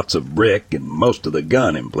with lots of brick, and most of the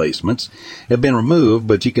gun emplacements have been removed,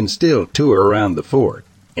 but you can still tour around the fort,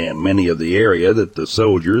 and many of the area that the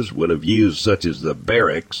soldiers would have used, such as the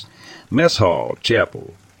barracks, mess hall,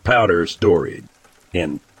 chapel, powder storage,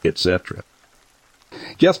 and etc.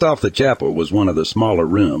 Just off the chapel was one of the smaller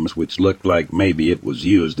rooms, which looked like maybe it was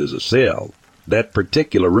used as a cell. That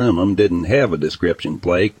particular room didn't have a description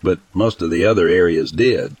plate, but most of the other areas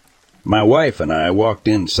did. My wife and I walked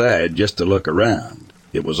inside just to look around.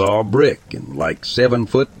 It was all brick and like 7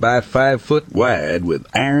 foot by 5 foot wide with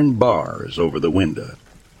iron bars over the window.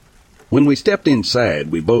 When we stepped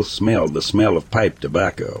inside, we both smelled the smell of pipe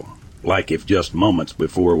tobacco, like if just moments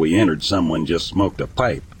before we entered someone just smoked a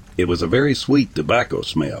pipe. It was a very sweet tobacco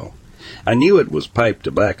smell. I knew it was pipe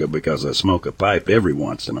tobacco because I smoke a pipe every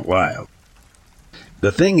once in a while.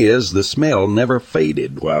 The thing is, the smell never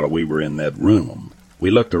faded while we were in that room. We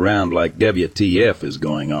looked around like WTF is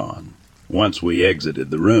going on. Once we exited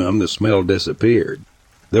the room, the smell disappeared.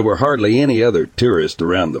 There were hardly any other tourists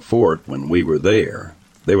around the fort when we were there.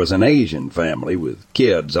 There was an Asian family with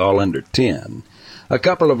kids all under 10, A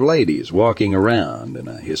couple of ladies walking around and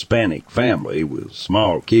a Hispanic family with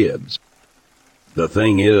small kids. The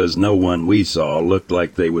thing is, no one we saw looked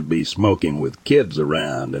like they would be smoking with kids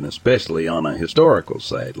around, and especially on a historical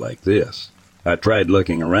site like this. I tried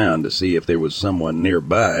looking around to see if there was someone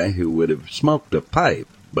nearby who would have smoked a pipe,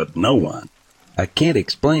 but no one. I can't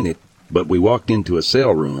explain it, but we walked into a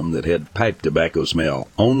cell room that had pipe tobacco smell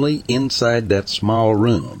only inside that small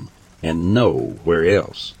room, and nowhere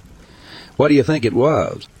else. What do you think it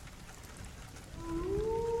was?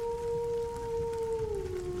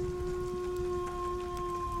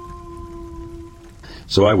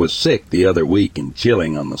 So I was sick the other week and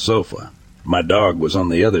chilling on the sofa. My dog was on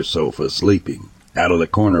the other sofa sleeping. Out of the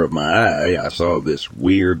corner of my eye, I saw this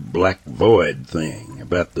weird black void thing,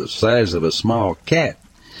 about the size of a small cat,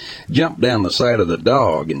 jump down the side of the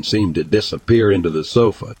dog and seemed to disappear into the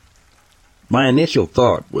sofa. My initial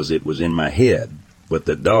thought was it was in my head, but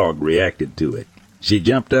the dog reacted to it. She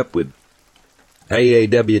jumped up with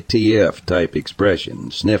AAWTF type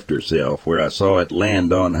expression, sniffed herself where I saw it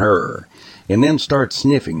land on her, and then start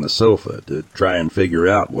sniffing the sofa to try and figure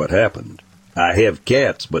out what happened. I have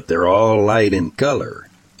cats, but they're all light in color,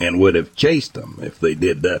 and would have chased them if they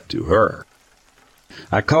did that to her.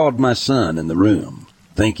 I called my son in the room,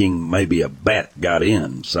 thinking maybe a bat got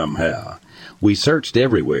in somehow. We searched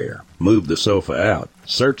everywhere, moved the sofa out,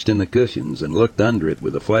 searched in the cushions, and looked under it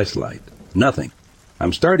with a flashlight. Nothing.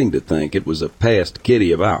 I'm starting to think it was a past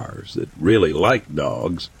kitty of ours that really liked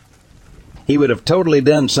dogs. He would have totally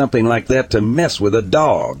done something like that to mess with a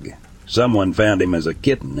dog. Someone found him as a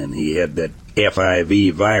kitten, and he had that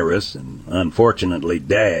FIV virus and unfortunately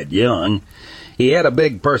died young. He had a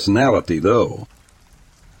big personality, though.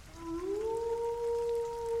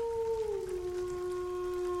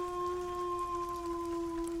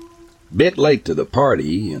 Bit late to the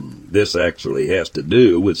party, and this actually has to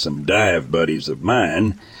do with some dive buddies of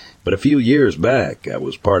mine, but a few years back I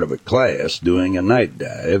was part of a class doing a night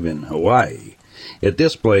dive in Hawaii, at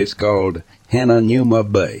this place called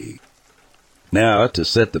Hananuma Bay. Now, to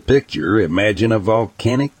set the picture, imagine a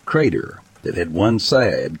volcanic crater that had one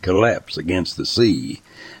side collapse against the sea,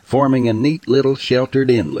 forming a neat little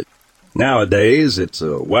sheltered inlet. Nowadays, it's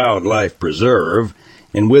a wildlife preserve,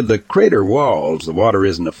 and with the crater walls, the water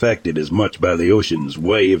isn't affected as much by the ocean's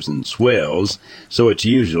waves and swells, so it's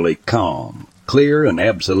usually calm, clear, and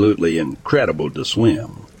absolutely incredible to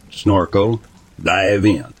swim, snorkel, dive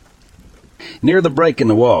in. Near the break in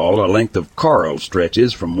the wall, a length of coral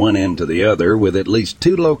stretches from one end to the other with at least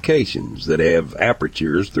 2 locations that have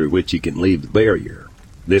apertures through which you can leave the barrier.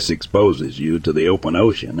 This exposes you to the open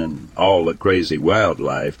ocean and all the crazy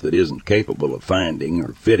wildlife that isn't capable of finding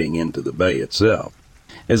or fitting into the bay itself.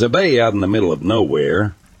 As a bay out in the middle of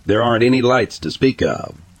nowhere, there aren't any lights to speak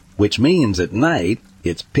of, which means at night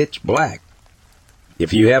it's pitch black.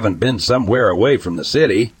 If you haven't been somewhere away from the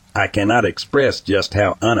city, I cannot express just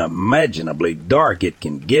how unimaginably dark it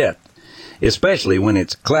can get, especially when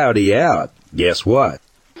it's cloudy out. Guess what?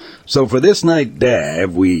 So for this night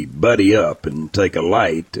dive, we buddy up and take a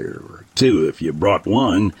light, or 2 if you brought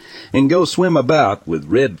one, and go swim about with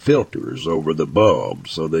red filters over the bulb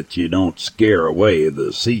so that you don't scare away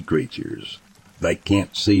the sea creatures. They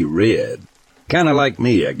can't see red. Kinda like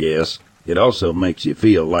me, I guess. It also makes you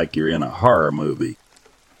feel like you're in a horror movie.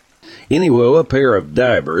 Anyway, a pair of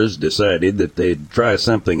divers decided that they'd try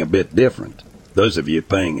something a bit different. Those of you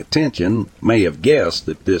paying attention may have guessed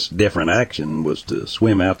that this different action was to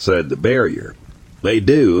swim outside the barrier. They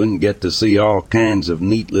do, and get to see all kinds of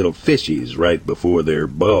neat little fishies right before their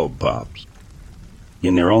bulb pops,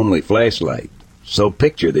 in their only flashlight. So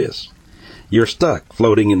picture this. You're stuck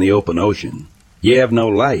floating in the open ocean. You have no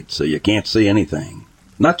light, so you can't see anything.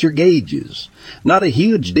 Not your gauges. Not a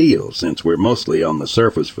huge deal, since we're mostly on the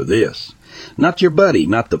surface for this. Not your buddy,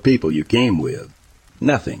 not the people you came with.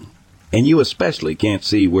 Nothing. And you especially can't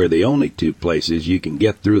see where the only 2 places you can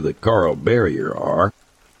get through the coral barrier are.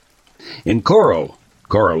 In coral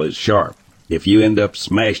is sharp. If you end up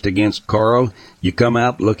smashed against coral, you come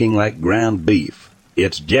out looking like ground beef.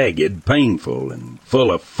 It's jagged, painful, and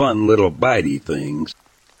full of fun little bitey things.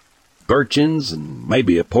 Urchins and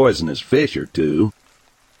maybe a poisonous fish or 2.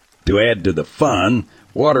 To add to the fun,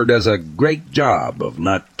 water does a great job of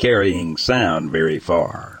not carrying sound very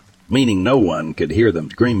far, meaning no one could hear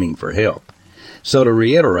them screaming for help. So to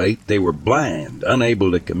reiterate, they were blind,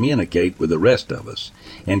 unable to communicate with the rest of us,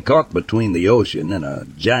 and caught between the ocean and a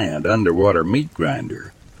giant underwater meat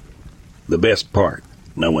grinder. The best part,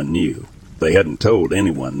 no one knew. They hadn't told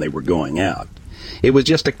anyone they were going out. It was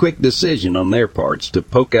just a quick decision on their parts to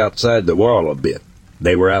poke outside the wall a bit.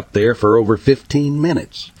 They were out there for over 15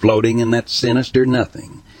 minutes, floating in that sinister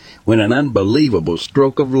nothing, when an unbelievable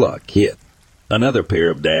stroke of luck hit. Another pair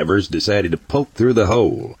of divers decided to poke through the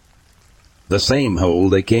hole. The same hole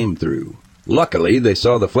they came through. Luckily, they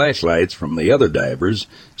saw the flashlights from the other divers,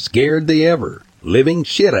 scared the ever-living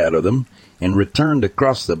shit out of them, and returned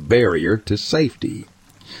across the barrier to safety.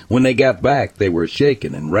 When they got back, they were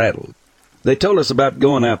shaken and rattled. They told us about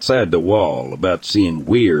going outside the wall, about seeing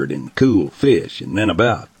weird and cool fish, and then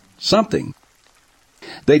about something.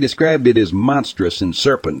 They described it as monstrous and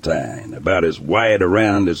serpentine, about as wide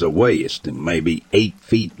around as a waist and maybe 8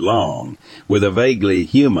 feet long, with a vaguely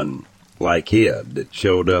human-like head that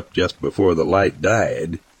showed up just before the light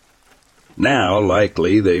died. Now,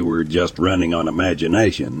 likely, they were just running on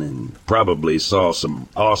imagination and probably saw some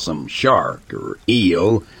awesome shark or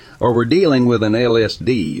eel, or were dealing with an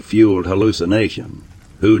LSD-fueled hallucination.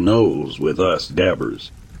 Who knows with us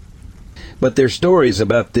dabbers? But their stories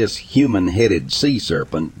about this human-headed sea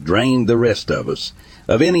serpent drained the rest of us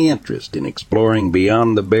of any interest in exploring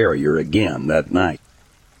beyond the barrier again that night.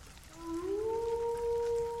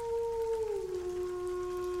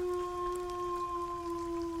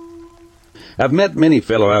 I've met many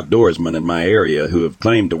fellow outdoorsmen in my area who have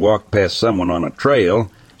claimed to walk past someone on a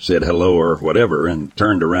trail, said hello or whatever, and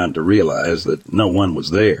turned around to realize that no one was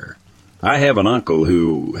there. I have an uncle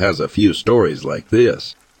who has a few stories like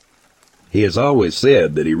this. He has always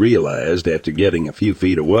said that he realized after getting a few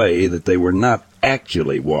feet away that they were not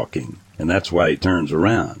actually walking, and that's why he turns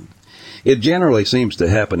around. It generally seems to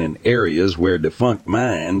happen in areas where defunct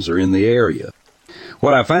mines are in the area.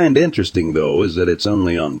 What I find interesting, though, is that it's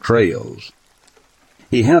only on trails.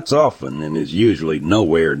 He hunts often and is usually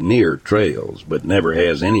nowhere near trails, but never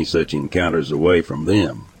has any such encounters away from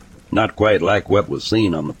them. Not quite like what was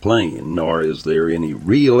seen on the plain, nor is there any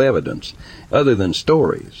real evidence other than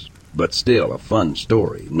stories, but still a fun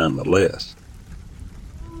story nonetheless.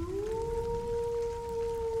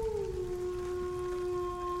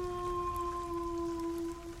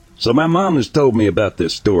 So my mom has told me about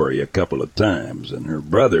this story a couple of times, and her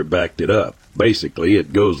brother backed it up. Basically,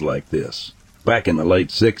 it goes like this. Back in the late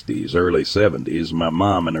 60s, early 70s, my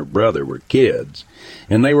mom and her brother were kids,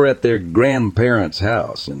 and they were at their grandparents'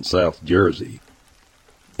 house in South Jersey.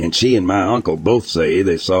 And she and my uncle both say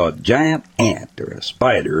they saw a giant ant or a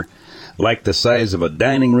spider like the size of a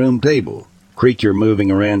dining room table, creature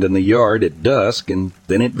moving around in the yard at dusk, and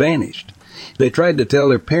then it vanished. They tried to tell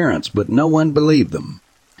their parents, but no one believed them.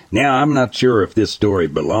 Now, I'm not sure if this story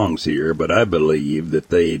belongs here, but I believe that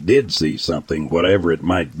they did see something, whatever it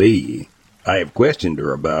might be. I have questioned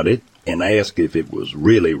her about it and asked if it was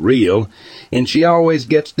really real, and she always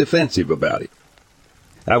gets defensive about it.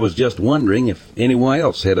 I was just wondering if anyone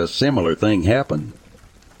else had a similar thing happen.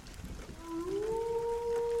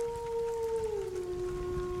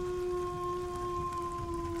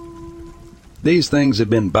 These things have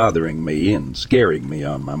been bothering me and scaring me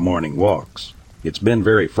on my morning walks. It's been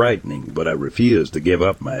very frightening, but I refuse to give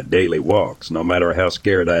up my daily walks, no matter how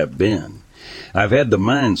scared I have been. I've had the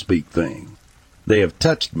mind speak thing. They have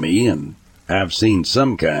touched me, and I've seen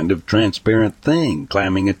some kind of transparent thing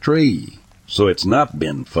climbing a tree, so it's not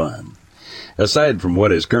been fun. Aside from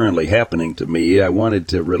what is currently happening to me, I wanted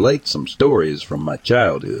to relate some stories from my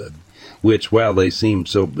childhood, which, while they seemed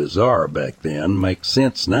so bizarre back then, make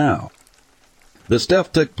sense now. The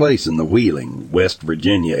stuff took place in the Wheeling, West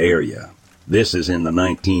Virginia area. This is in the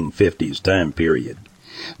 1950s time period.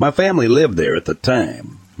 My family lived there at the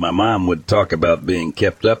time. My mom would talk about being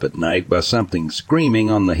kept up at night by something screaming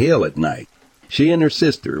on the hill at night. She and her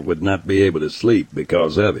sister would not be able to sleep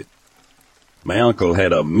because of it. My uncle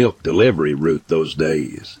had a milk delivery route those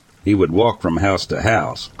days. He would walk from house to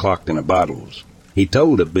house, clocked in bottles. He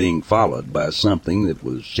told of being followed by something that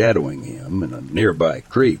was shadowing him in a nearby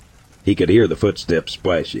creek. He could hear the footsteps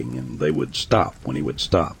splashing, and they would stop when he would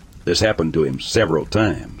stop. This happened to him several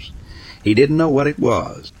times. He didn't know what it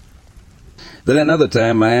was. Then another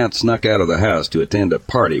time my aunt snuck out of the house to attend a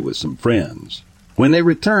party with some friends. When they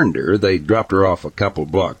returned her, they dropped her off a couple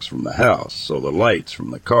blocks from the house, so the lights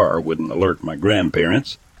from the car wouldn't alert my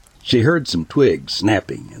grandparents. She heard some twigs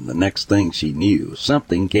snapping, and the next thing she knew,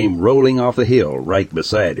 something came rolling off the hill right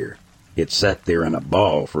beside her. It sat there in a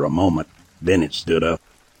ball for a moment, then it stood up.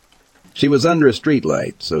 She was under a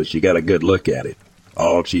streetlight, so she got a good look at it.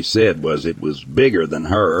 All she said was it was bigger than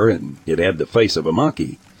her, and it had the face of a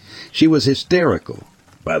monkey. She was hysterical.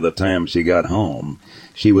 By the time she got home,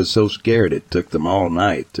 she was so scared it took them all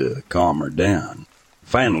night to calm her down.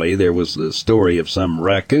 Finally, there was the story of some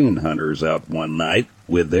raccoon hunters out one night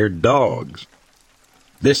with their dogs.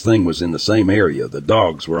 This thing was in the same area. The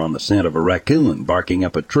dogs were on the scent of a raccoon barking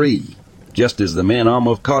up a tree. Just as the men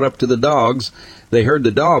almost caught up to the dogs, they heard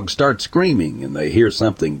the dogs start screaming, and they hear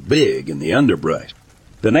something big in the underbrush.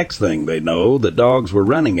 The next thing they know, the dogs were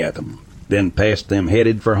running at them, then past them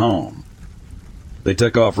headed for home. They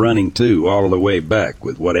took off running too, all the way back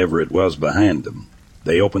with whatever it was behind them.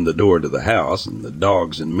 They opened the door to the house, and the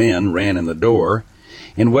dogs and men ran in the door,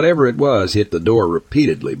 and whatever it was hit the door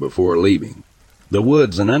repeatedly before leaving. The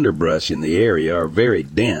woods and underbrush in the area are very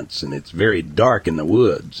dense, and it's very dark in the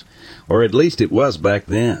woods, or at least it was back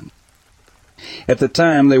then. At the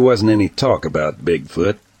time, there wasn't any talk about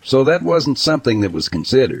Bigfoot, so that wasn't something that was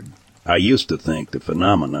considered. I used to think the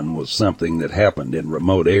phenomenon was something that happened in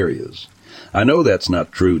remote areas. I know that's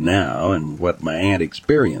not true now, and what my aunt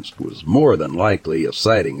experienced was more than likely a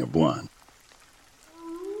sighting of one.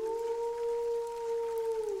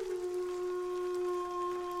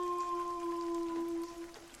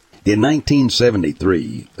 In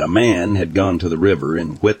 1973, a man had gone to the river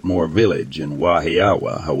in Whitmore Village in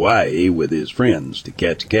Wahiawa, Hawaii, with his friends to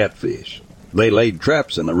catch catfish. They laid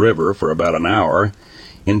traps in the river for about an hour,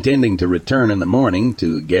 intending to return in the morning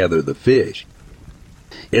to gather the fish.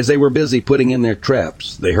 As they were busy putting in their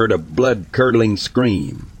traps, they heard a blood-curdling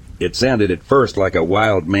scream. It sounded at first like a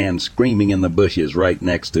wild man screaming in the bushes right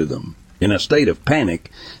next to them. In a state of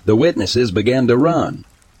panic, the witnesses began to run.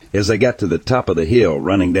 As they got to the top of the hill,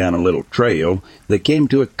 running down a little trail, they came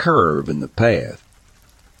to a curve in the path.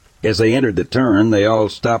 As they entered the turn, they all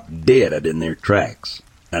stopped dead in their tracks.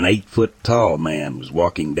 An 8-foot-tall man was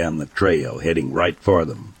walking down the trail, heading right for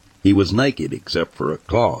them. He was naked except for a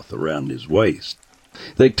cloth around his waist.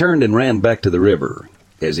 They turned and ran back to the river.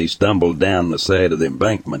 As he stumbled down the side of the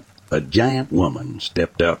embankment, a giant woman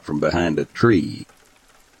stepped out from behind a tree.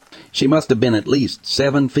 She must have been at least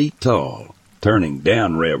 7 feet tall. Turning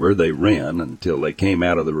downriver, they ran until they came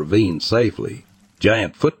out of the ravine safely.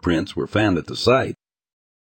 Giant footprints were found at the site.